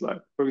second slide.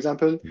 For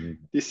example, Mhm.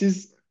 this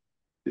is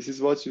this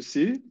is what you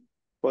see,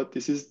 but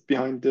this is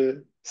behind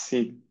the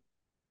scene.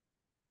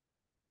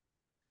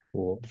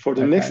 Cool. For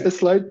the next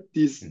slide,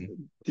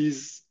 Mhm.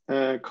 these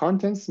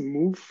contents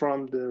move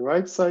from the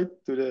right side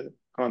to the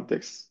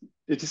context.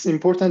 It is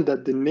important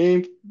that the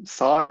name,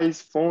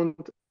 size,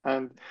 font,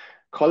 and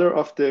color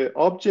of the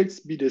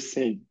objects be the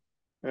same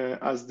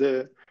as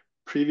the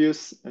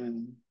previous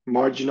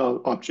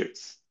marginal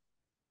objects.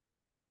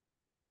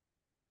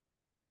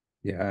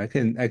 Yeah, I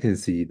can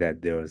see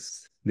that there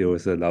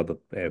was a lot of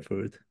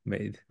effort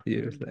made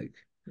here. Like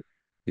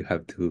you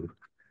have to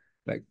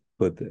like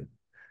put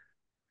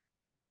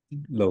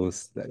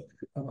those like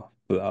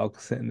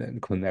blocks and then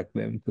connect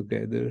them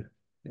together.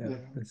 Yeah, Yeah,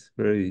 it's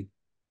very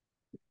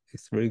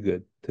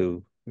good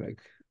to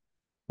like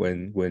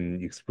when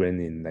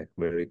explaining like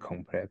very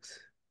complex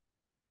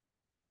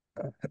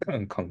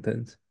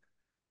content.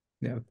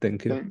 Yeah,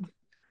 thank you. thank,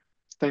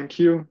 thank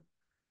you.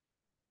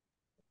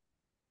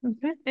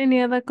 Okay.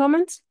 Any other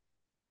comments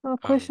or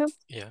questions?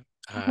 Yeah.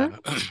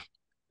 Mm-hmm.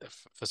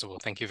 First of all,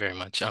 thank you very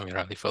much,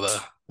 Amirali, for the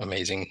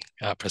amazing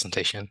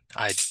presentation.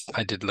 I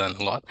did learn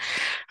a lot,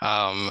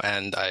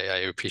 and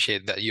I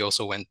appreciate that you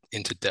also went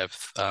into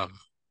depth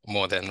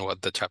more than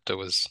what the chapter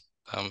was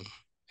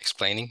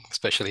explaining.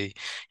 Especially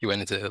you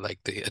went into like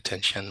the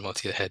attention,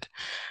 multi-head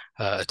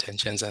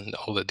attentions, and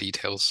all the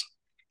details.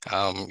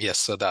 Yes,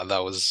 so that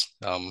was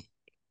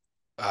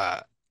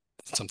uh,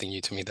 something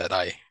new to me that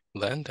I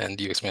learned,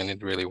 and you explained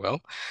it really well.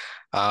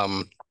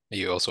 Um,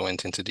 you also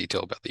went into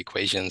detail about the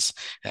equations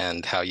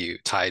and how you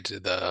tied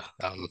the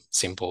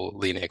simple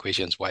linear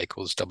equations y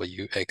equals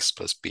wx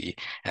plus b,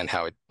 and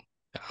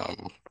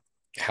um,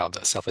 how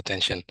the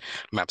self-attention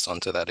maps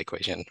onto that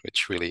equation,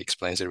 which really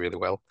explains it really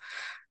well.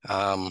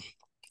 I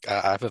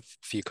have a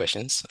few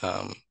questions.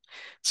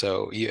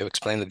 So you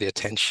explained that the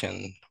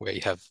attention, where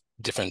you have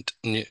different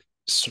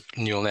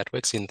neural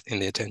networks in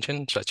the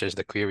attention, such as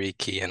the query,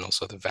 key, and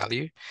also the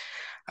value.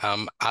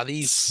 Are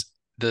these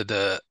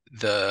the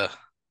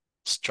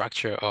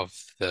structure of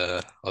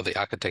the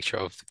architecture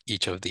of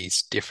each of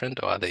these different,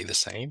 or are they the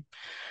same?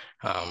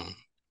 Um,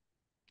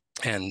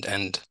 and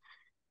and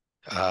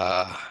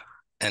uh,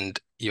 and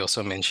you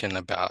also mentioned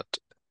about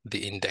the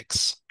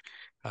index,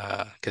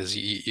 because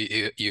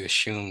you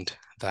assumed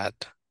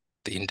that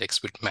the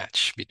index would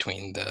match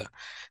between the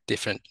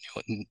different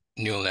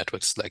neural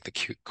networks, like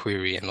the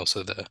query and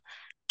also the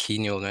key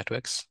neural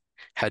networks.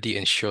 How do you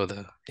ensure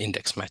the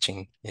index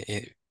matching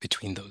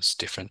between those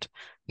different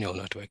neural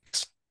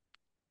networks?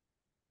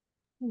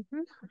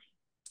 Mm-hmm.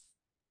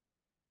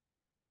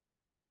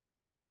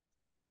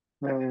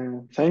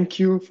 Thank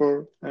you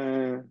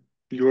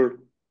your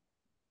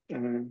uh,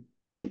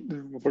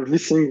 for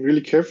listening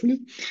really carefully.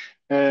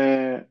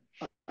 Uh,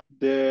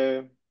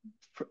 the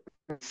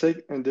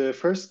the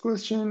first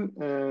question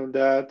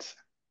that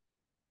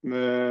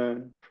uh,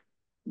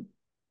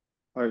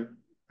 I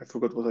I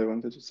forgot what I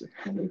wanted to say.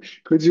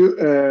 Could you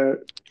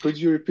could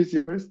you repeat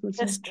the first The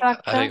question?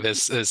 I think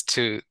structure. there's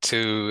two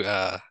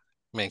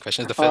main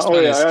questions. The first Oh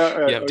one yeah, is you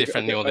have okay,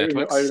 different okay. neural I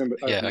networks. remember.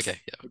 Yeah, Yes, okay,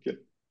 yeah. okay.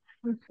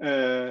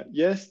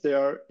 Yes, they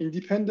are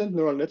independent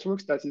neural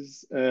networks. That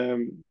is,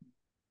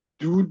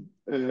 do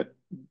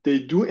they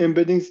do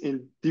embeddings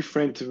in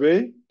different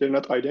way. They're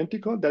not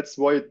identical. That's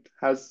why it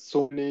has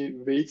so many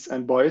weights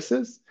and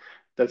biases.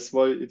 That's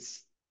why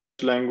it's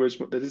language.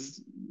 That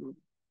is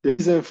the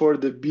reason for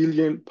the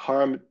billion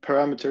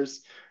parameters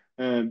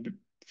uh,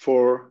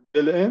 for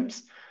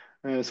LMs.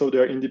 So they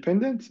are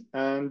independent.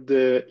 And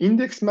the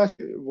index match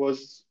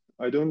was,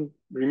 I don't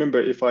remember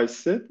if I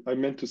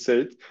meant to say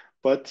it,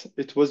 but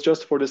it was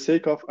just for the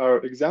sake of our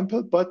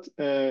example. But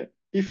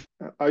if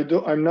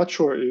I'm not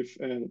sure if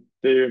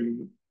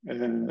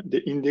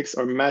the index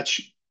are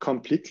matched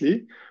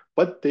completely,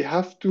 but they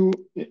have to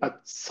at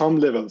some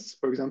levels.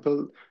 For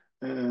example,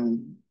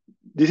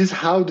 this is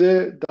how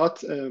the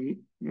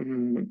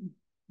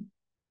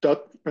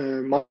dot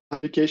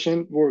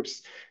multiplication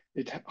works.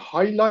 It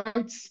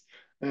highlights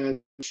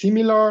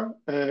similar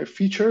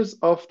features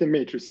of the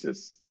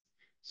matrices.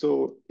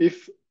 So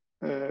if,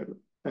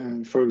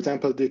 for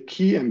example, the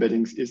key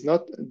embeddings is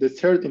not the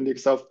third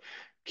index of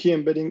key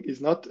embedding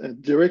is not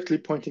directly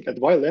pointing at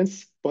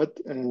violence, but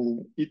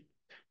it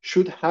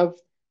should have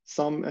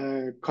some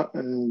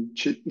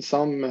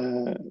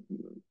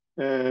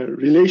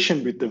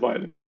relation with the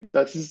violence.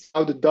 That is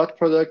how the dot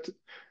product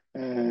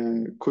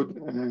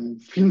could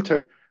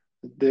filter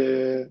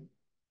the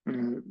uh,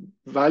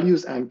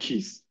 values and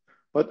keys.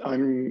 But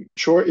I'm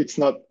sure it's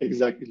not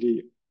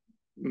exactly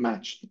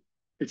matched.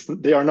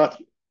 They are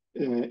not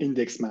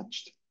index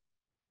matched.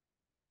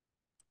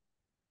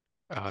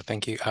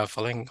 Thank you.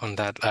 Following on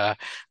that,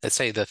 let's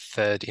say the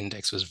third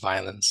index was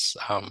violence,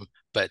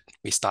 but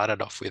we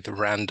started off with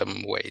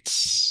random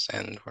weights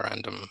and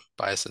random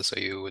biases, so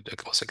you would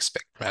also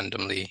expect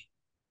randomly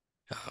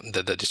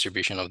the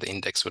distribution of the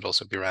index would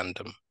also be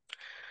random.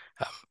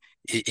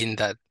 In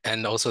that,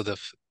 and also the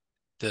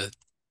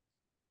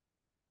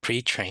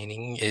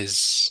pre-training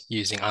is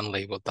using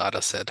unlabeled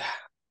data set.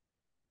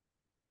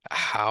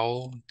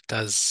 How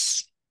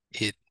does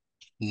it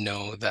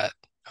know that,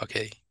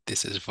 okay,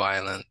 this is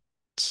violence,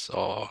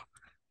 or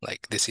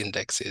like this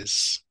index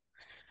is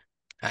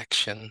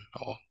action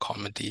or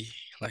comedy,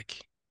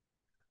 like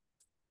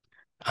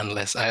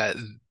unless I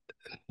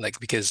like,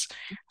 because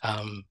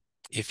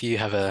if you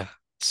have a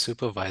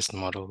supervised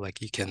model,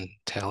 like you can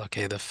tell,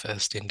 okay, the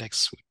first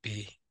index would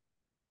be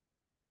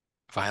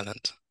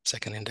violent,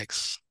 second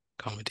index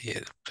comedy,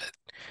 but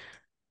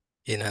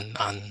in an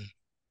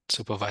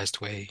unsupervised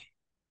way.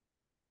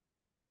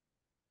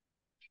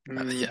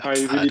 Yeah, I I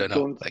really don't know.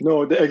 don't Like,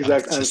 know the I was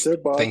exact just answer,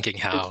 but thinking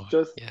it's how,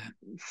 just yeah.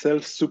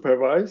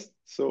 self-supervised.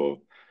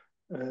 So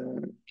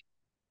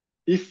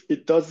if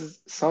it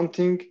does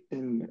something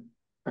in,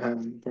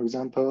 for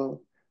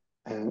example,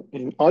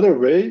 in other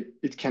way,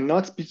 it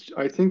cannot be.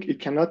 I think it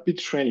cannot be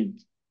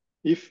trained.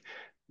 If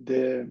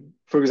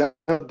for example,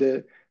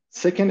 the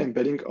second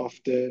embedding of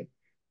the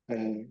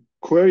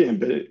query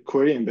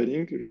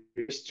embedding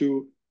refers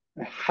to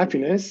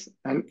happiness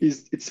and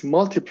it's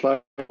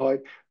multiplied by,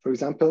 for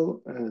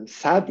example,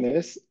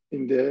 sadness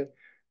in the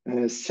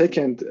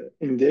second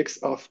index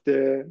of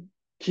the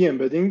key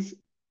embeddings,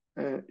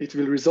 it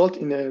will result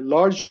in a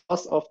large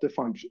loss of the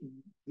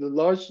function, the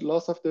large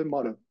loss of the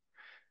model.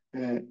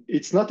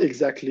 It's not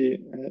exactly,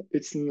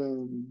 it's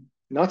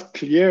not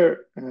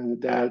clear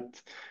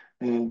that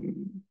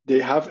they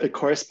have a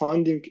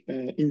corresponding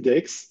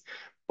index,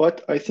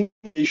 but I think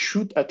they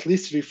should at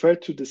least refer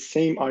to the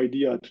same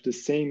idea, to the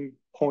same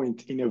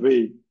point in a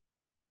way,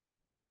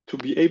 to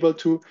be able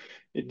to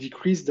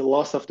decrease the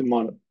loss of the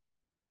model.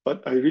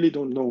 But I really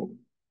don't know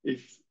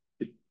if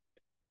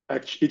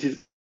it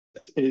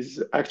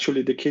is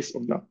actually the case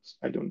or not.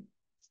 I don't.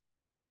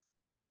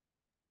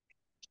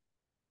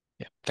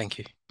 Yeah, thank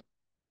you.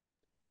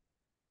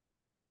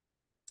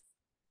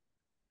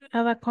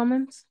 Other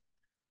comments?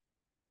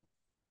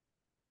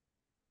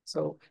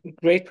 So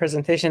great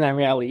presentation,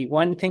 Amirali.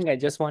 One thing I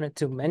just wanted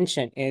to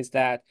mention is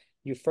that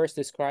you first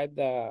described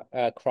the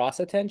cross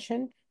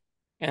attention,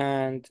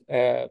 and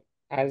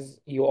as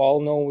you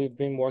all know, we've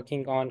been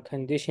working on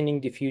conditioning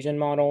diffusion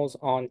models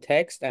on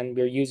text, and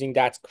we're using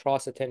that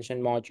cross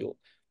attention module.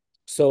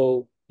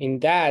 So in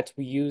that,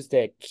 we use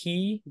the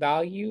key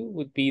value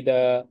would be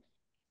the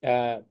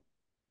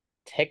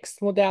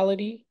text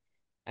modality,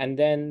 and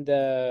then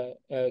the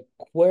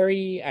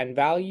query and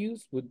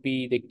values would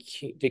be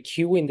the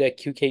Q in the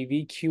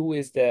QKV. Q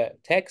is the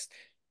text.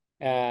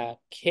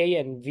 K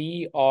and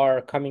V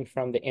are coming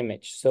from the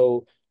image,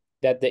 so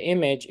that the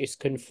image is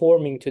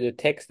conforming to the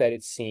text that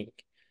it's seeing.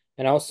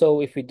 And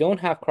also, if we don't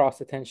have cross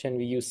attention,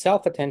 we use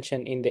self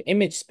attention in the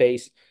image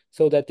space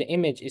so that the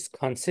image is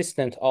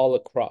consistent all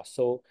across.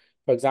 So,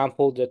 for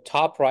example, the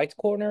top right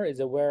corner is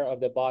aware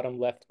of the bottom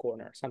left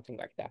corner, something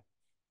like that.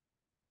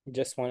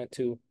 Just wanted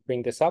to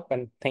bring this up,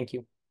 and thank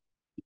you.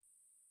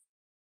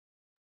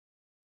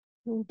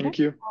 Okay. Thank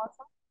you.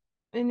 Awesome.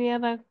 Any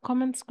other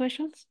comments,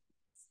 questions?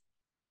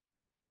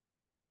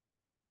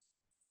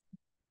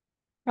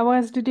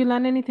 Otherwise, did you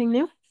learn anything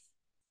new?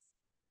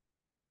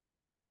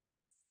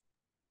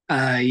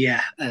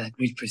 Yeah,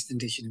 great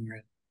presentation,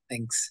 Imran.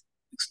 Thanks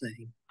for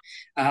explaining.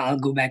 I'll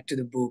go back to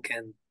the book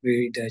and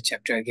read the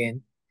chapter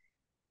again,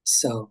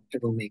 so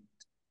it will make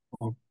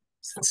more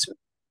sense.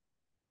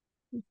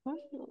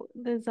 Okay.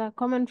 There's a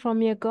comment from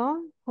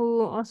Yego,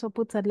 who also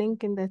puts a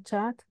link in the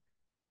chat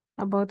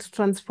about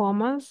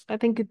transformers. I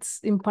think it's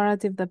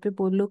imperative that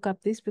people look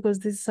up this because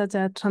this is such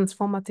a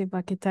transformative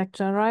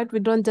architecture, right? We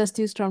don't just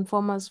use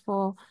transformers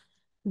for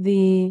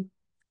the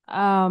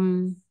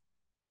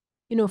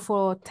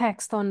for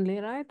text only,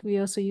 right? We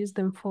also use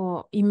them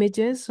for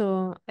images.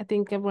 So I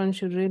think everyone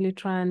should really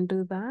try and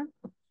do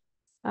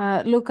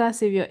that.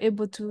 Lucas, if you're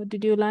able to,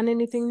 did you learn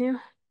anything new?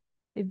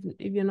 If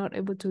you're not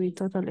able to, we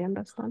totally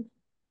understand.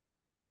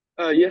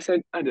 Yes,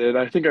 I did.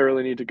 I think I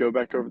really need to go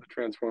back over the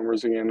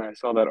Transformers again. I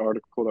saw that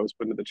article that was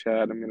put into the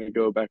chat. I'm going to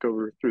go back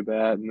over through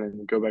that and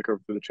then go back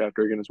over through the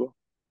chapter again as well.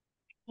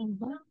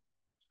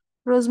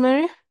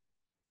 Rosemary,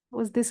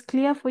 was this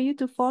clear for you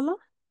to follow?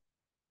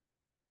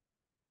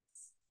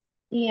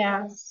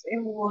 Yes,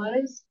 it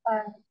was,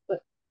 but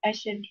I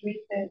should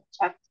read the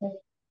chapter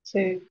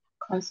to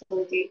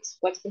consolidate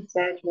what he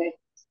said with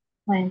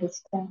my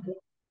understanding.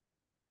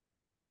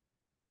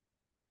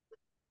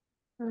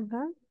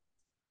 Okay.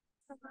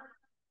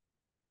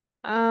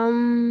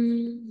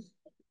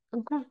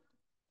 Okay.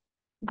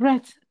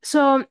 Great.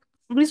 So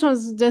This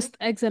was just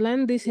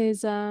excellent. This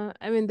is, I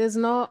mean, there's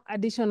no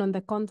addition on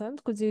the content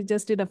because you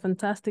just did a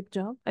fantastic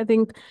job. I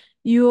think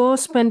you're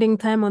spending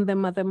time on the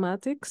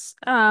mathematics.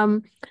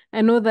 I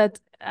know that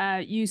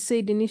you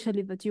said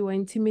initially that you were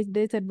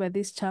intimidated by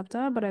this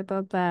chapter, but I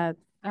thought that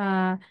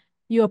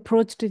you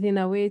approached it in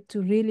a way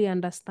to really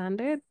understand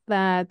it,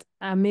 that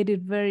made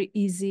it very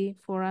easy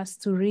for us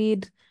to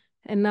read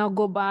and now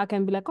go back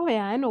and be like, oh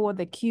yeah, I know what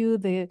the Q,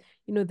 the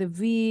the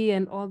V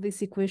and all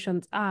these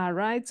equations are,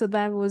 right? So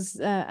that was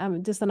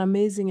just an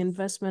amazing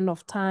investment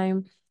of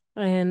time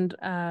and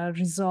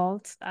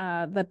results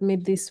that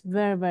made this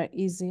very, very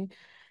easy.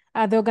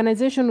 The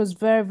organization was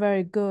very,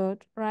 very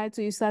good, right?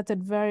 So you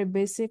started very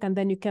basic and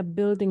then you kept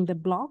building the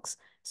blocks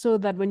so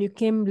that when you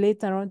came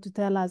later on to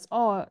tell us,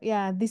 oh,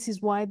 yeah, this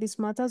is why this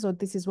matters or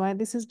this is why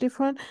this is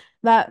different,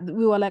 that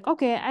we were like,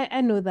 okay,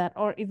 I know that.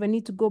 Or if I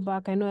need to go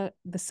back, I know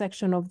the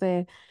section of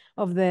the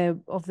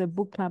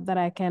book club that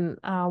I can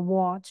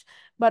watch.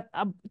 But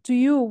to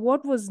you,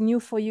 what was new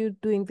for you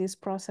doing this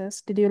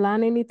process? Did you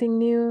learn anything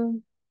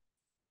new?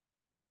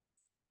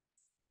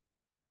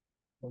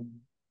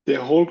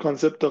 The whole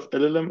concept of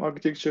LLM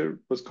architecture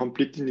was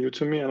completely new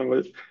to me,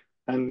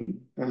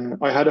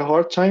 I had a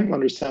hard time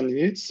understanding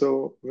it.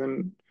 So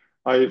when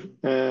I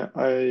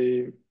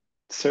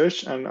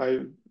searched and I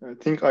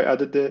think I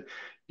added the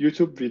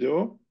YouTube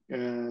video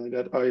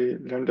that I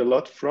learned a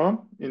lot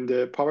from in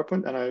the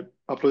PowerPoint, and I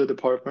uploaded the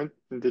PowerPoint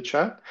in the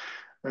chat.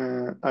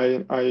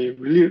 I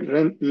really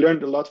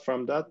learned a lot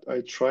from that.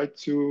 I tried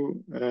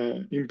to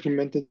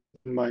implement it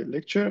in my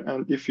lecture,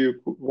 and if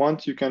you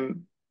want, you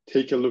can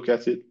take a look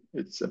at it.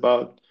 It's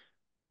about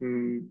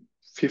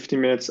 50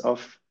 minutes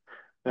of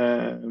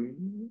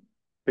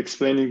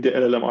explaining the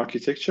LLM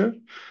architecture.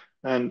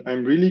 And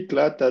I'm really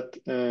glad that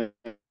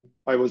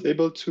I was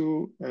able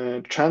to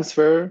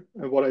transfer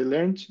what I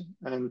learned,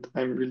 and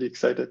I'm really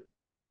excited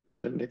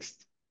for the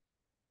next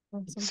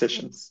Awesome.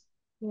 sessions.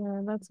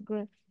 Yeah, that's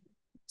great.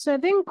 So I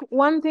think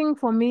one thing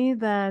for me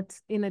that,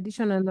 in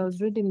addition, and I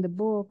was reading the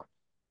book,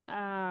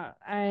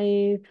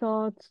 I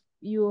thought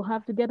you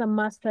have to get a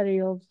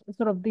mastery of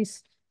sort of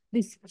this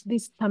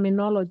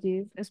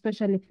terminologies,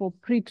 especially for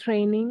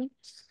pre-training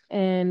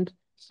and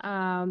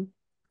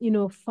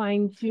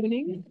fine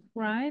tuning,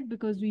 right?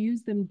 Because we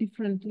use them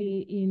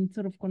differently in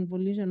sort of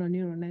convolutional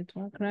neural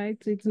network, right?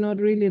 So it's not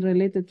really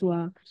related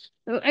to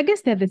I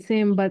guess they're the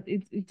same, but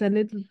it's a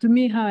little, to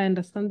me, how I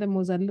understand them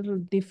was a little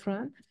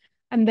different.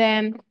 And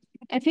then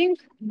I think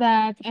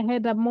that I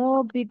had a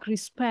more big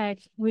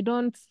respect. We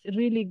don't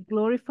really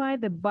glorify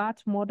the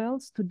BART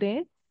models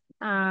today,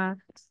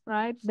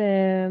 right?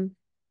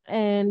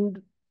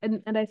 And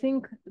I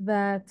think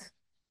that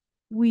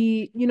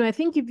I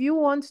think if you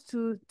want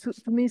to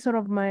me, sort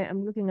of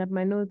I'm looking at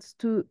my notes,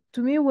 to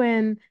me,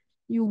 when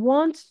you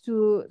want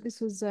to, this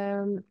was,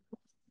 when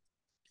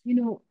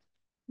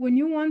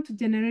you want to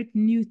generate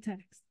new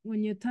text,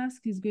 when your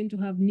task is going to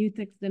have new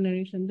text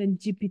generation, then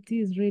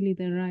GPT is really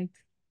the right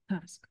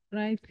task,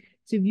 right?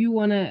 So if you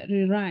want to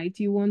rewrite,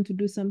 you want to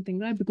do something,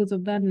 right? Because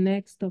of that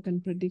next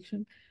token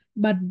prediction.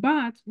 But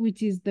BART,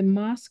 which is the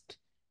masked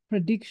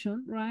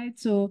prediction, right?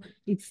 So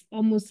it's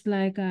almost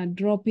like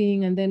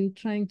dropping and then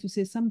trying to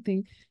say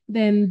something.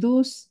 Then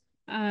those,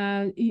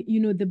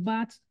 the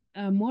BART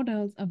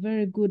models are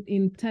very good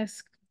in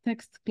text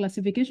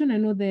classification. I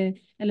know the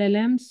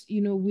LLMs,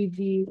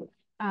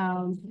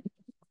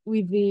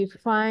 with the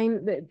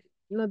fine,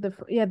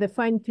 the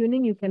fine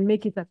tuning, you can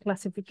make it a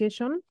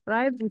classification,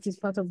 right? Which is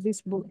part of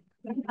this book.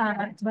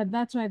 But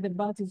that's why the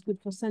BART is good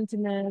for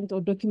sentiment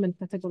or document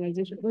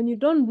categorization. When you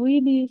don't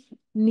really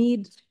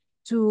need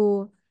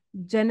to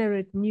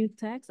generate new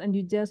text and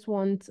you just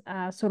want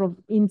sort of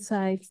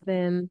insights,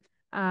 then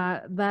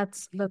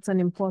that's an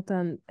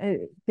important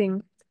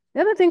thing.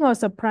 The other thing I was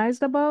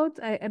surprised about,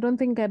 I don't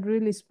think I'd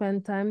really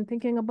spent time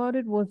thinking about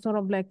it, was sort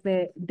of like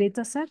the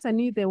data sets. I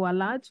knew they were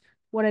large.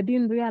 What I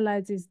didn't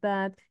realize is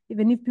that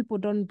even if people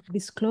don't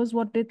disclose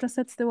what data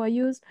sets they were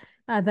used,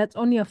 that's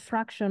only a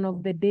fraction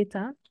of the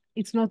data.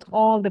 It's not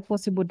all the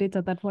possible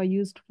data that were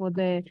used for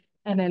the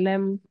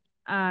LLM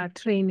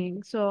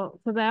training. So,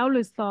 because I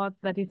always thought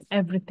that it's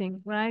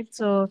everything, right?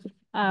 So,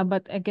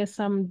 but I guess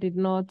some did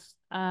not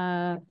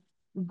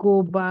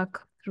go back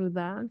through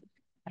that.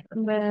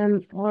 And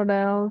then what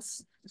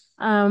else?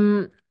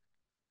 And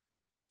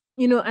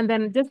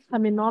then just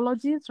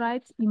terminologies,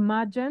 right?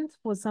 Emergent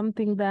was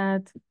something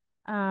that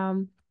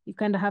you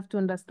kind of have to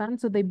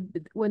understand. So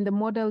when the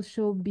models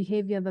show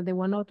behavior that they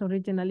were not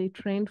originally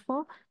trained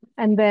for,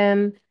 and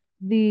then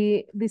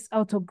this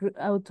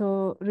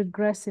auto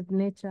regressive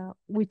nature,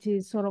 which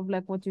is sort of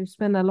like what you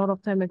spend a lot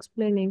of time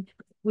explaining,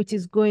 which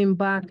is going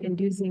back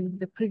and using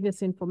the previous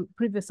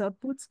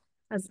outputs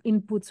as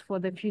inputs for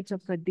the future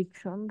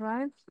prediction,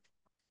 right?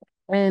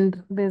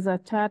 And there's a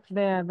chart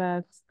there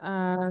that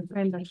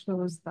kind of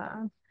shows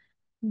that.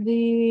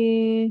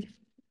 Any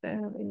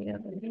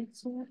other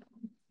links here?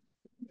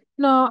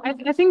 No,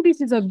 I think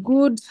this is a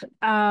good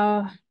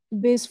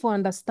base for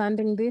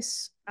understanding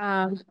this.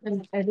 And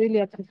I really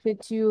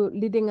appreciate you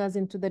leading us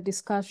into the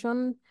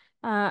discussion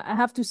I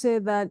have to say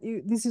that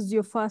this is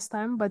your first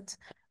time, but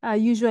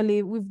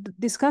usually we've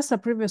discussed a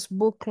previous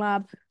book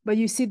club, but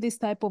you see this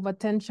type of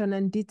attention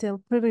and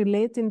detail pretty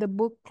late in the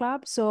book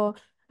club. So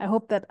I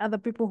hope that other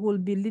people who will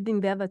be leading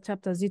the other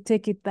chapters, you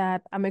take it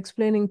that I'm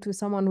explaining to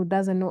someone who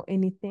doesn't know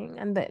anything,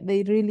 and that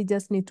they really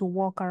just need to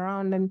walk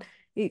around, and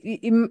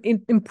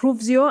it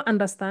improves your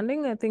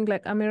understanding. I think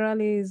like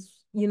Amirali is,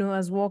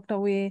 has walked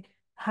away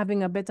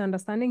having a better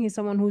understanding. He's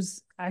someone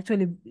who's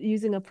actually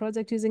using a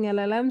project using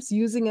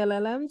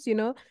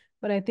LLMs,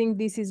 but I think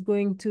this is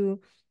going to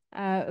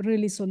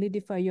really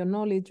solidify your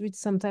knowledge, which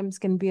sometimes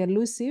can be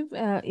elusive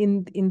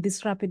in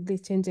this rapidly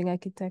changing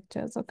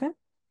architectures. Okay.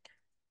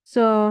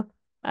 So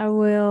I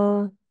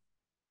will,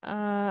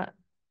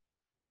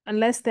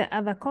 unless there are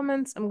other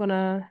comments, I'm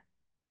gonna